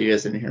nicely. You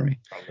guys didn't hear me.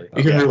 Probably.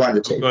 You can rewind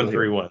the tape. I'm going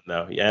 3-1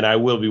 though, and I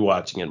will be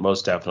watching it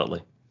most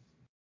definitely.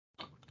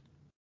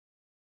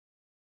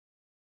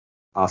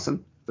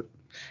 Awesome.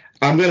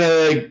 I'm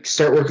gonna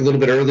start work a little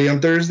bit early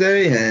on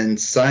Thursday and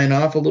sign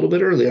off a little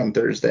bit early on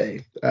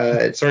Thursday.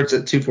 It starts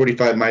at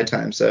 2:45 my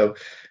time, so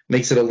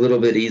makes it a little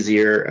bit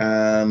easier.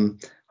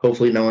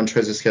 Hopefully no one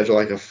tries to schedule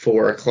like a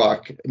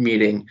 4:00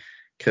 meeting,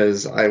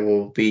 because I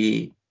will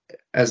be,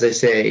 as they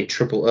say,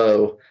 triple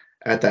O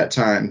at that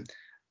time.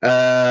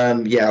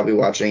 I'll be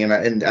watching,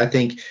 and I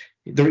think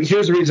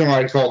here's the reason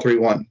why I call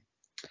 3-1.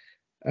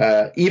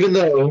 Even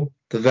though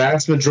the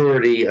vast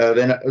majority of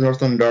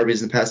North London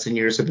derbies in the past 10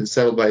 years have been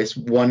settled by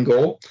 1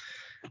 goal,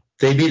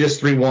 they beat us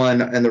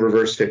 3-1 in the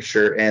reverse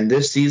fixture. And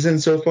this season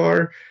so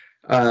far,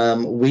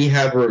 we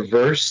have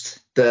reversed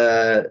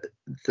the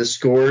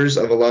scores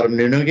of a lot of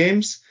Nuno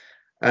games,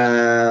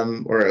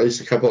 or at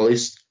least a couple. At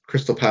least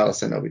Crystal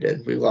Palace, I know we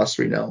did. We lost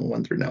 3-0 and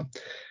won 3-0.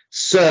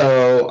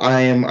 So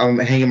I'm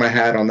hanging my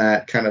hat on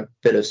that kind of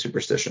bit of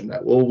superstition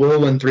that we'll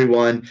win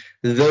 3-1.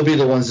 They'll be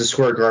the ones to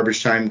score a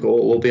garbage time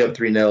goal. We'll be up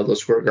 3-0. They'll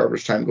score a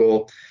garbage time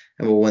goal,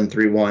 and we'll win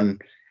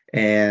 3-1.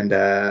 And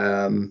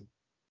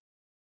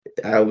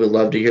I would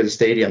love to hear the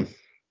stadium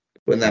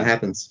when that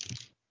happens.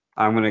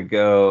 I'm going to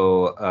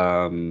go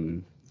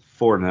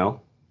 4-0.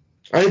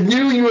 I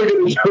knew you were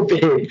going to go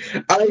big.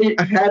 I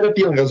had a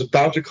feeling. I was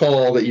about to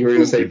call that you were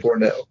going to say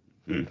 4-0.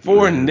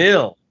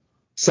 4-0.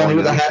 Sonny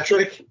with a hat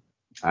trick?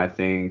 I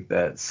think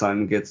that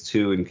Son gets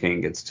 2 and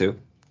Kane gets 2.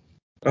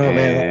 Oh,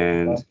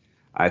 man. And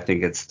I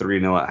think it's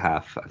 3-0 at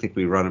half. I think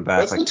we run it back.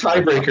 What's the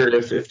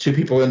tiebreaker if two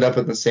people end up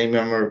with the same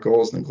number of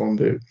goals in the Golden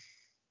Boot?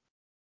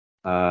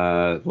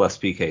 Less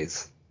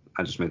PKs.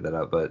 I just made that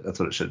up, but that's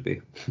what it should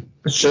be.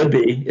 It should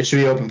be. It should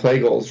be open play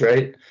goals,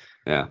 right?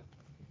 Yeah.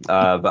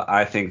 But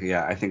I think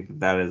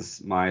that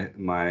is my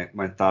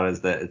thought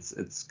is that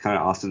it's kind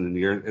of Austin, and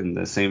you're in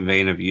the same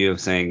vein of you of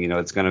saying,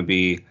 it's going to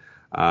be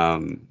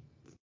kind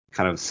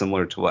of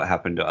similar to what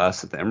happened to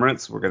us at the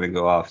Emirates. We're going to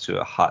go off to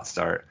a hot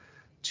start,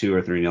 2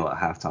 or 3-0 at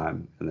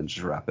halftime, and then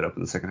just wrap it up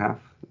in the second half.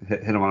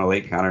 Hit them on a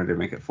late counter to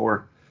make it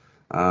 4.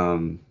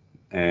 And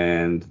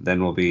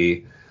then we'll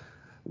be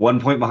 1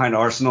 point behind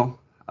Arsenal.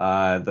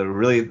 The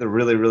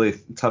really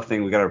tough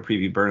thing, we got to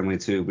preview Burnley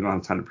too. We don't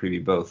have time to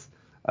preview both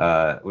 2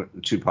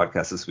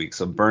 podcasts this week.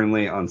 So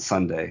Burnley on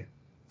Sunday,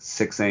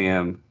 6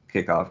 a.m.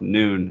 kickoff,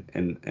 noon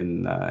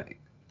in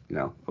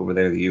over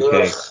there in the UK.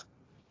 Ugh.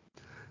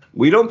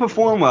 We don't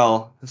perform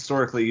well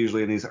historically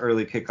usually in these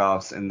early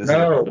kickoffs, and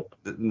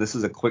this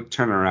is a quick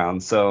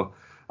turnaround. So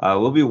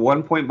we'll be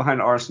 1 point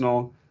behind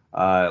Arsenal,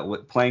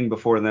 playing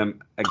before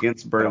them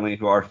against Burnley,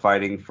 who are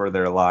fighting for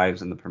their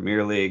lives in the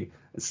Premier League.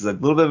 This is a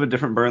little bit of a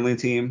different Burnley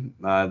team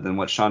than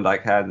what Sean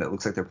Dyche had, and it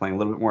looks like they're playing a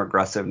little bit more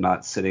aggressive,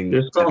 not sitting.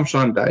 Just call him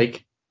Sean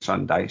Dyche.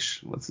 Sean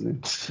Dyche, what's his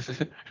name?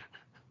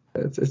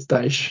 It's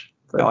Dyche.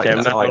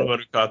 I'm not the one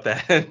who caught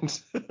that.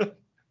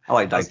 I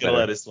like Dyche. I was gonna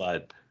let it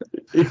slide.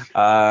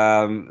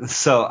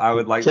 So I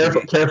would like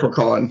careful,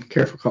 Colin.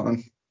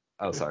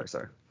 Oh, sorry.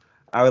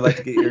 I would like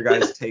to get your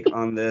guys' take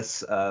on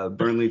this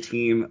Burnley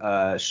team.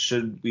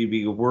 Should we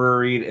be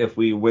worried if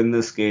we win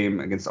this game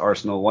against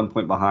Arsenal, 1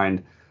 point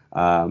behind?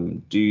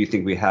 Do you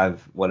think we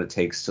have what it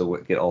takes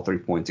to get all 3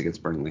 points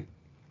against Burnley?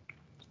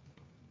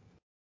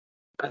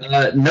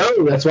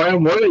 No, that's why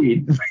I'm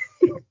worried.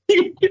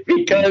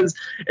 Because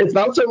it's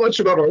not so much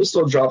about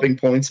Arsenal dropping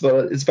points,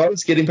 but it's about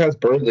us getting past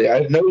Burnley.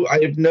 I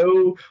have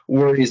no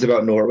worries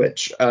about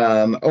Norwich.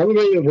 Only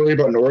way to worry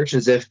about Norwich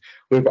is if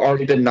we've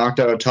already been knocked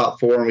out of top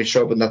 4 and we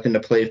show up with nothing to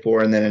play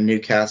for, and then a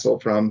Newcastle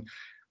from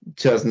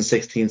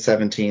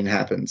 2016-17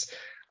 happens.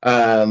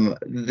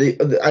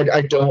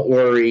 I don't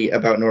worry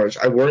about Norwich.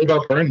 I worry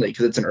about Burnley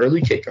because it's an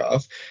early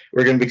kickoff.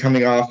 We're going to be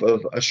coming off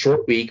of a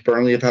short week.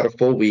 Burnley have had a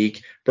full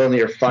week.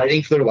 Burnley are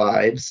fighting for their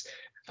lives.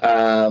 It's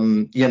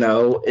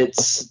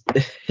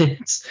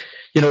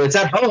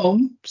at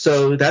home,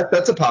 so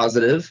that's a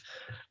positive.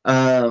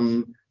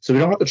 So we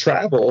don't have to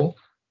travel,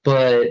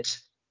 but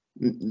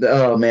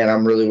oh man,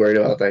 I'm really worried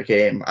about that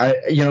game.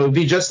 It'd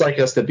be just like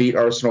us to beat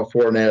Arsenal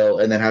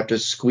 4-0 and then have to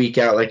squeak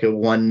out like a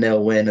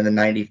 1-0 win in the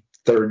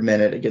 93rd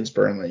minute against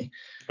Burnley.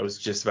 I was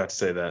just about to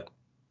say that.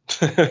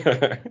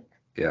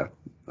 Yeah.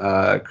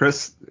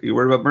 Chris, you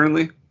worried about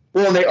Burnley?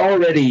 Well,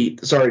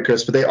 sorry,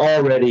 Chris, but they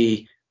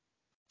already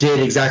did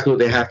exactly what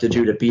they have to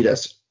do to beat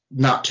us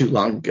not too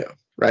long ago,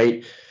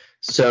 right?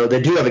 So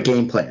they do have a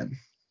game plan,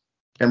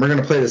 and we're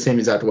going to play the same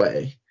exact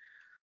way.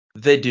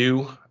 They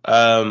do.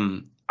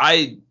 I'm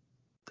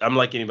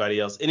like anybody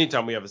else.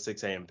 Anytime we have a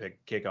 6 a.m.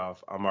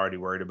 kickoff, I'm already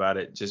worried about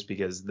it just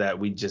because that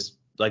we just,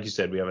 like you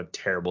said, we have a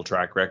terrible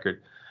track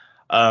record.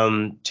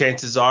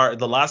 Chances are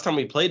the last time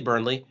we played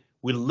Burnley,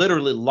 we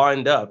literally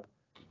lined up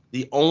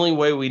the only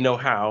way we know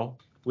how,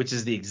 which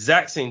is the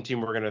exact same team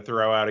we're going to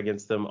throw out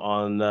against them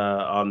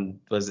on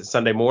was it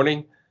Sunday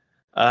morning?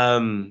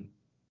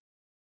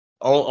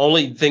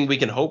 Only thing we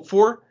can hope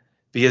for,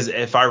 because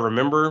if I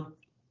remember,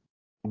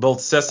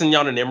 both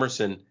Sessegnon and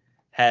Emerson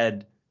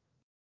had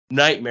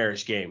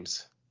nightmarish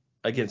games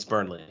against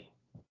Burnley.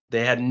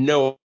 They had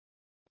no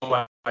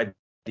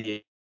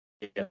idea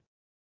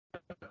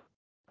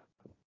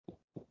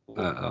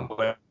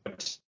what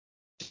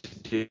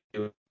to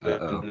do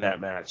in that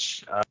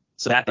match.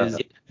 So that is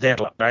there.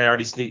 I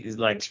already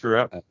screw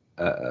up.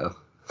 All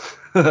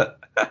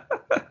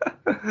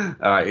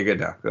right, you're good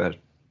now. Go ahead.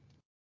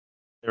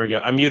 There we go.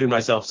 I muted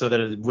myself so that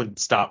it would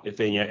stop if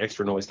any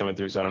extra noise coming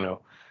through. So I don't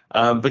know.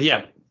 But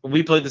yeah,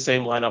 we played the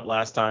same lineup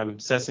last time.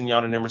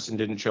 Sessegnon and Emerson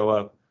didn't show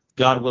up.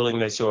 God willing,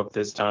 they show up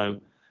this time.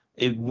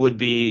 It would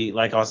be,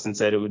 like Austin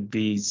said, it would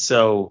be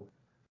so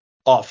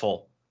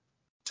awful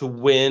to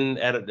win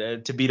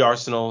to beat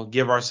Arsenal,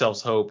 give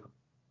ourselves hope,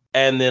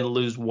 and then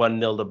lose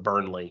 1-0 to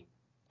Burnley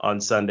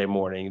on Sunday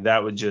morning.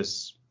 That would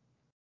just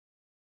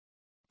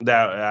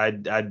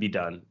I'd be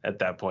done at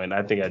that point.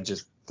 I think I'd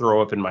just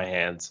throw up in my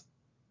hands.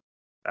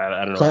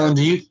 I don't know. Colin,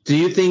 do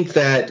you think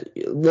that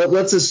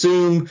let's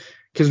assume,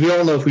 because we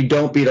all know if we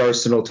don't beat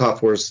Arsenal,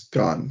 top 4's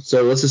gone.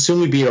 So let's assume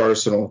we beat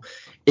Arsenal.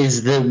 Are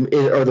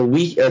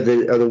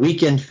the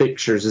weekend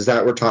fixtures, is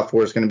that where top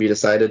 4 is going to be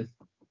decided?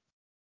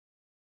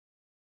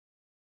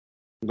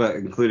 But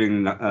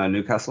including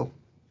Newcastle?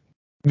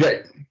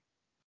 Right.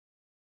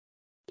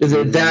 Is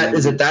it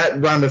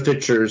that round of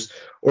fixtures,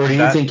 or do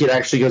you think it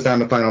actually goes down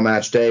to final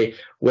match day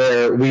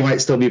where we might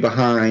still be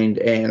behind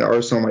and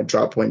Arsenal might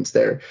drop points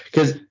there?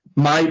 Because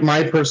my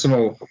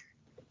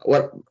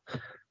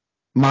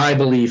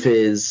belief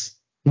is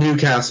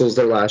Newcastle's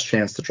their last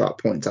chance to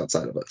drop points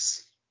outside of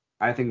us.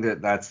 I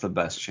think that's the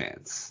best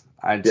chance.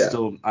 I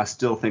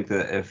still think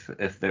that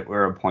if they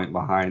were a point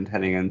behind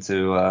heading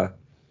into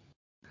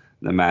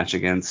the match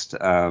against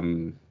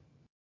Everton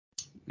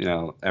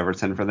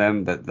for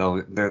them,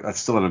 that's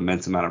still an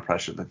immense amount of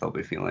pressure that they'll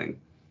be feeling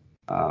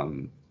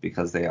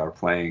because they are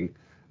playing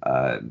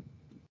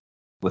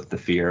with the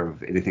fear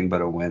of anything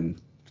but a win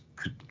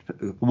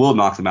will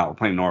knock them out. We're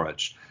playing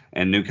Norwich,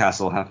 and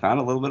Newcastle have found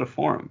a little bit of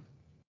form,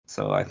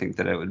 so I think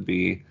that it would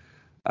be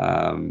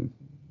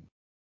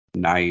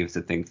naive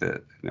to think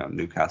that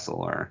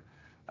Newcastle or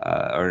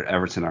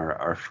Everton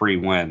are free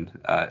win,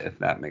 if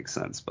that makes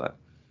sense. But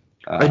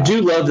I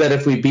do love that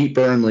if we beat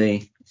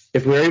Burnley,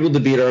 if we're able to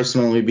beat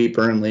Arsenal and we beat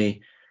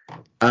Burnley,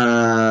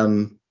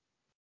 they'll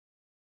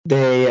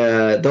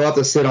have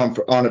to sit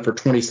on it for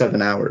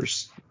 27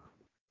 hours,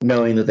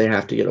 knowing that they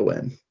have to get a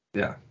win.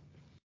 Yeah,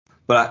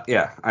 but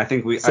I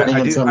think I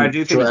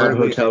do think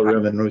Burnley hotel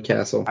room in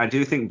Newcastle. I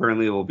do think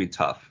Burnley will be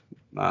tough.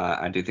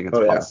 I do think it's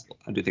possible.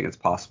 Yeah. I do think it's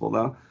possible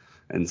though,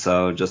 and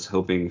so just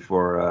hoping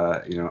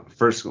for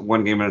first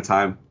one game at a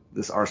time.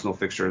 This Arsenal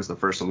fixture is the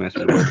first one we have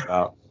to worry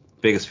about.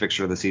 Biggest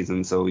fixture of the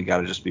season, so we got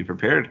to just be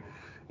prepared.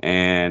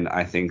 And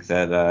I think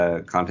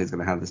that Conte's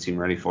going to have this team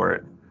ready for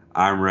it.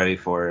 I'm ready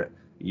for it.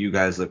 You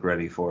guys look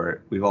ready for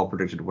it. We've all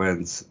predicted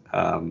wins,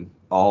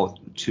 all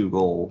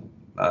 2-goal.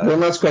 One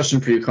last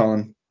question for you,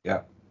 Colin.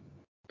 Yeah.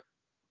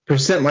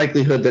 Percent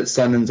likelihood that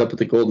Son ends up with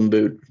the Golden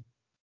Boot?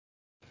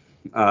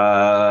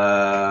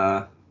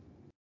 20%.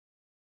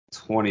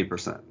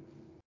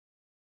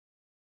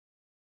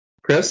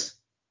 Chris?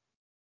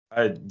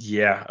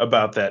 Yeah,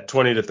 about that,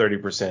 20 to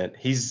 30%.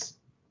 He's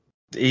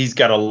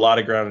got a lot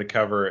of ground to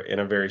cover in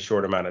a very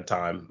short amount of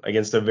time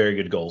against a very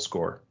good goal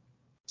scorer.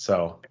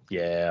 So,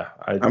 yeah.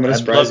 I'm going to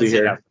surprise you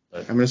here.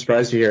 I'm going to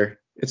surprise you here.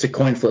 It's a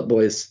coin flip,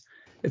 boys.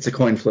 It's a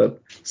coin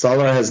flip.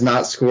 Salah has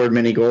not scored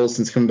many goals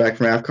since coming back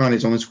from AFCON.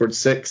 He's only scored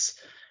 6.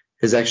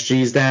 His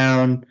XG's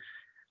down.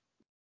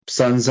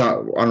 Son's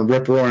on a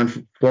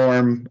rip-roaring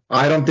form.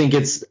 I don't think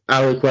it's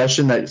out of the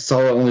question that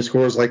Salah only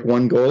scores like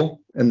 1 goal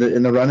in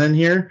the run-in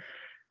here.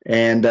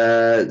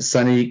 And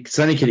Sonny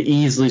could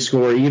easily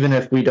score, even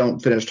if we don't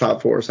finish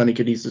top 4. Sonny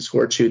could easily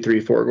score 2, 3,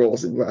 4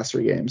 goals in the last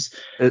 3 games.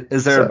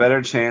 Is there a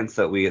better chance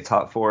that we get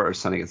top 4 or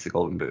Sonny gets the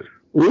Golden Boot?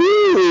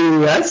 Ooh,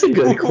 that's a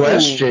good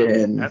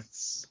question.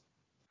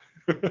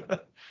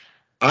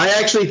 I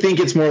actually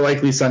think it's more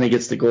likely Sonny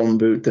gets the Golden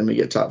Boot than we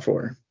get top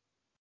 4.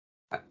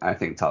 I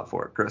think top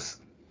 4, Chris.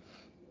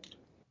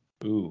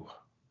 Ooh,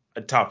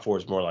 a top 4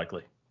 is more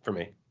likely for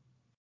me.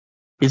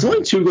 He's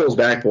only 2 goals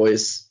back,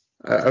 boys.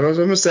 I was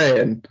almost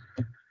saying.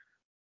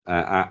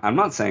 I'm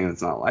not saying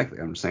it's not likely.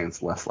 I'm just saying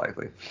it's less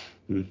likely.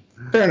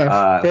 Fair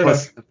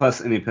enough.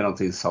 Plus any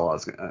penalties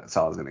Salah's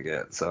going to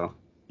get. So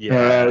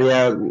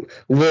Liv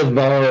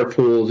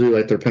Liverpool do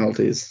like their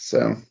penalties.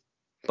 So.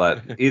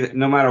 But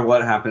no matter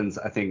what happens,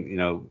 I think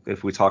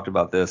if we talked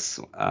about this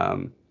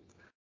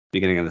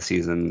beginning of the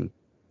season,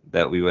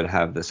 that we would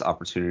have this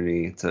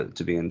opportunity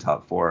to be in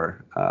top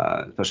 4,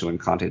 especially when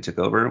Conte took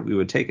over, we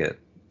would take it.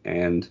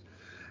 And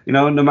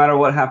no matter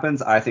what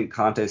happens, I think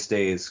Conte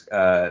stays.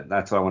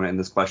 That's what I want to end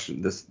this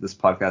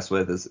podcast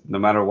with is no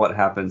matter what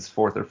happens,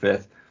 4th or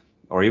 5th,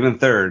 or even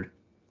 3rd,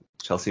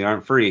 Chelsea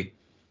aren't free.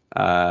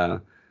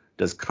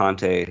 Does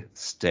Conte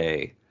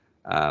stay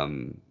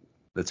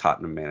the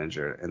Tottenham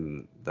manager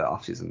in the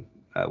offseason?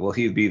 Will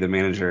he be the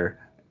manager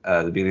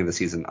at the beginning of the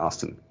season,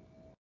 Austin?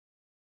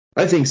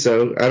 I think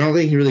so. I don't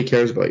think he really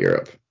cares about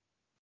Europe.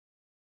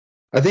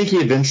 I think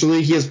he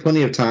has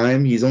plenty of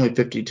time. He's only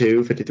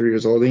 52, 53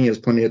 years old. He has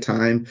plenty of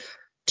time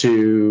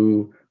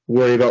to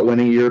worry about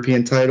winning a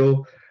European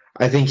title.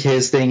 I think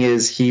his thing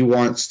is he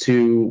wants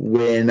to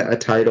win a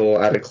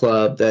title at a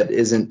club that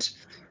isn't,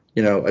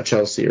 a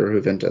Chelsea or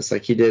Juventus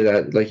like he did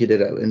at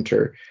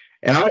Inter.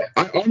 And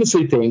I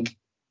honestly think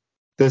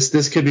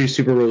this could be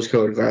super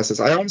rose-colored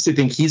glasses. I honestly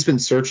think he's been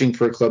searching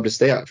for a club to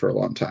stay at for a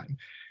long time.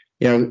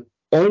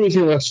 Only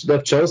reason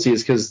left Chelsea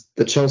is because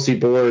the Chelsea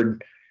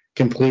board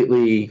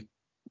completely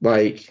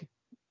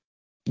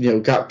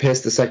got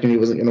pissed the second he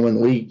wasn't going to win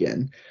the league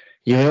again.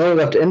 He only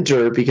left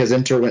Inter because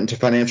Inter went into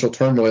financial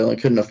turmoil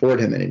and couldn't afford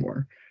him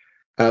anymore,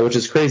 which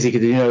is crazy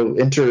because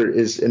Inter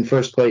is in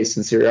first place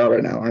in Serie A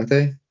right now, aren't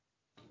they?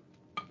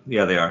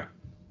 Yeah, they are.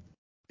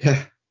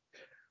 Yeah,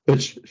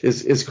 which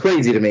is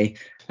crazy to me.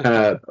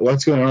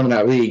 What's going on in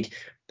that league?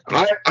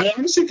 I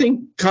honestly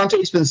think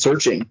Conte's been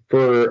searching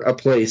for a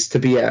place to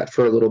be at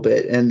for a little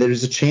bit, and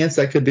there's a chance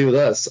that could be with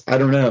us. I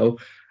don't know.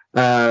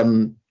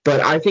 But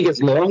I think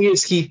as long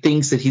as he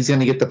thinks that he's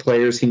going to get the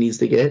players he needs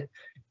to get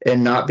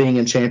and not being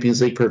in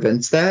Champions League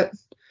prevents that,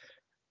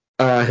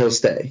 he'll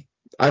stay.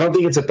 I don't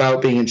think it's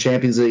about being in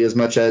Champions League as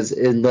much as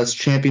unless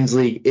Champions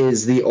League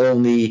is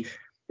the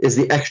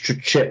extra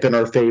chip in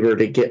our favor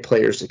to get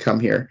players to come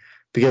here.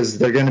 because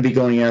they're going to be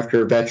going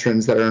after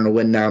veterans that are in a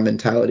win now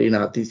mentality,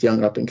 not these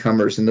young up and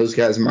comers, and those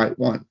guys might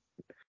want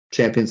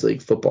Champions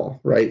League football,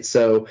 right?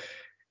 So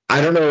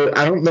I don't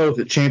know if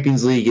the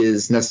Champions League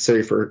is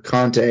necessary for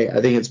Conte.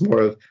 I think it's more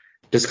of,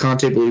 does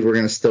Conte believe we're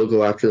going to still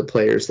go after the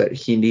players that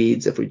he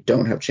needs if we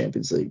don't have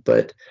Champions League?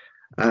 But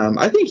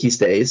I think he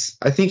stays.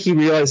 I think he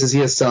realizes he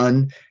has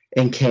Son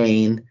and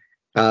Kane,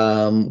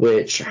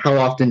 which how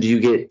often do you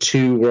get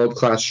two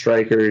world-class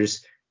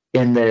strikers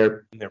in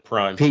their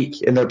prime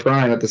peak, in their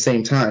prime at the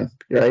same time,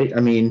 right? I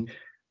mean,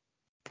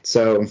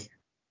 so.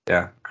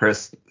 Yeah,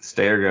 Chris,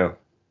 stay or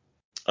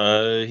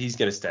go? He's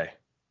going to stay.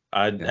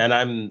 And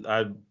I'm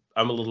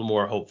a little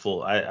more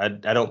hopeful. I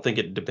don't think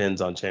it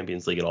depends on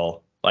Champions League at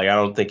all. Like, I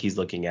don't think he's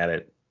looking at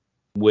it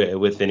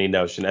with any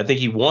notion. I think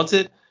he wants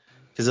it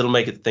because it'll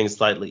make things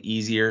slightly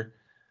easier.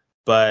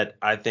 But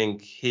I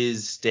think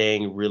his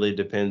staying really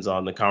depends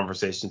on the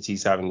conversations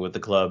he's having with the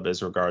club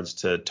as regards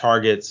to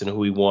targets and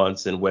who he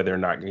wants and whether or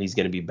not he's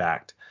going to be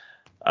backed.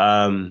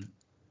 Now,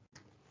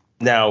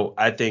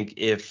 I think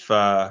if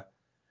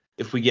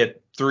we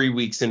get 3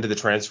 weeks into the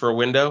transfer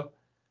window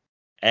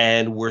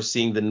and we're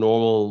seeing the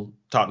normal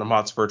Tottenham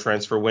Hotspur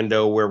transfer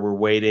window where we're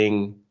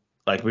waiting,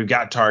 like we've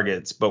got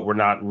targets, but we're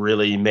not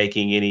really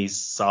making any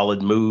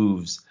solid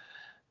moves,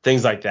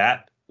 things like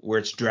that, where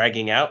it's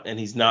dragging out and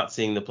he's not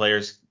seeing the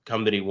players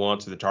come that he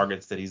wants or the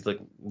targets that he's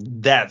looking,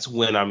 that's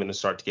when I'm going to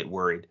start to get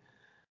worried.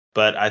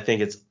 But I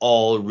think it's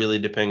all really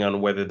depending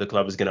on whether the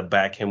club is going to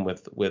back him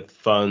with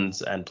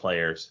funds and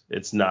players.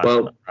 It's not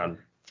around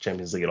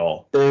Champions League at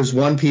all. There's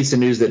one piece of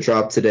news that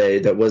dropped today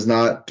that was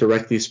not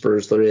directly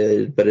Spurs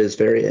related, but is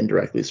very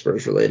indirectly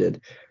Spurs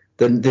related.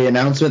 The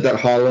announcement that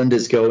Haaland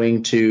is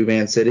going to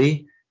Man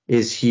City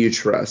is huge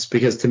for us,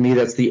 because to me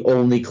that's the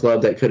only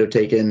club that could have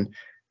taken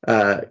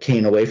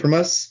Kane away from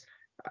us.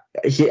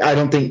 I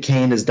don't think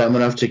Kane is dumb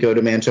enough to go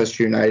to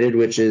Manchester United,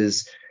 which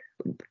is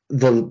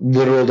the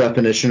literal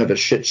definition of a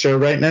shit show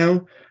right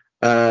now,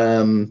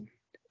 and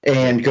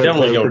go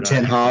play for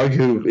Ten Hag,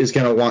 who is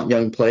going to want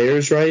young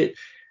players, right?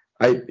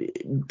 I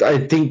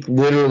think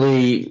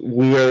literally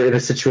we are in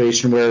a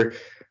situation where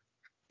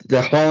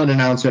the Haaland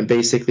announcement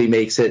basically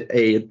makes it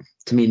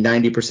to me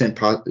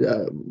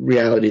 90%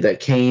 reality that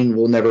Kane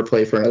will never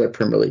play for another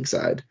Premier League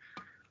side,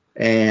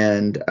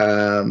 and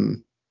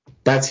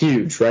that's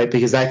huge, right?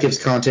 Because that gives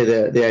Conte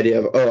the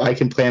idea of, I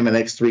can plan my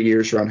next 3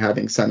 years around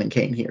having Son and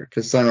Kane here,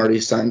 because Son already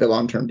signed a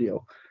long-term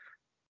deal.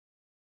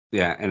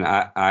 Yeah, and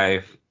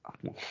I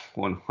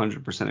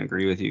 100%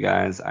 agree with you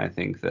guys. I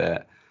think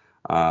that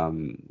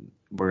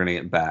we're going to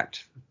get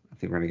backed. I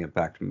think we're going to get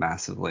backed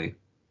massively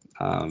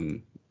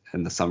in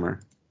the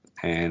summer.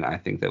 And I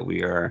think that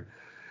we are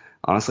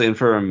honestly in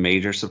for a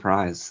major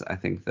surprise. I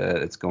think that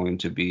it's going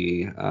to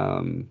be,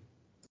 I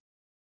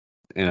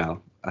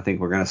think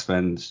we're going to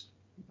spend,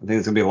 I think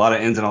it's going to be a lot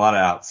of ins and a lot of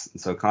outs.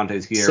 And so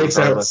Conte's here. 6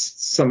 outs,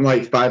 something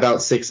like 5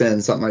 outs, 6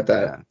 ins, something like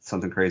that. Yeah,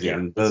 something crazy. Yeah,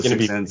 and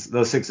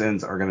those 6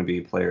 ins are going to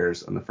be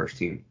players on the first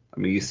team. I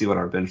mean, you see what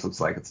our bench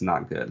looks like. It's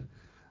not good.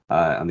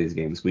 On these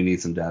games, we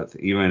need some depth.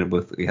 Even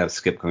with we have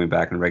Skip coming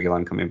back and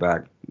Reguilon coming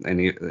back,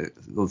 and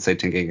let's say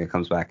Tinkinga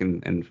comes back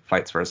and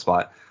fights for a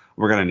spot,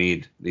 we're gonna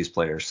need these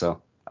players.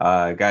 So,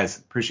 guys,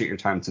 appreciate your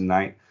time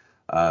tonight.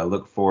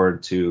 Look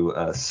forward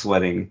to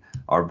sweating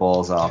our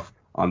balls off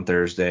on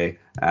Thursday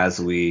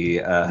as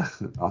we.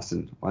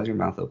 Austin, why is your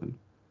mouth open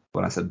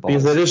when I said balls?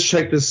 Because I just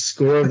checked the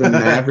score of the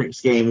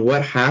Mavericks game.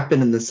 What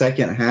happened in the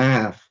second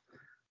half?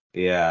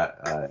 Yeah,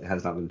 it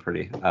has not been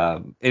pretty.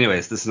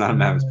 Anyways, this is not a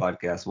Mavericks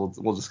podcast.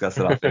 We'll discuss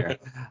it off there.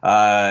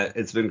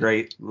 It's been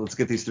great. Let's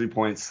get these 3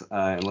 points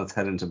and let's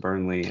head into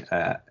Burnley.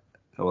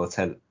 Let's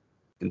head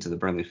into the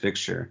Burnley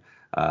fixture.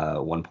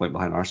 1 point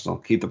behind Arsenal.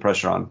 Keep the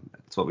pressure on.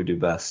 It's what we do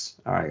best.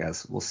 All right,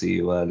 guys. We'll see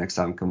you next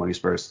time. Come on, you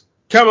Spurs.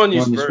 Come on,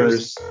 you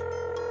Spurs.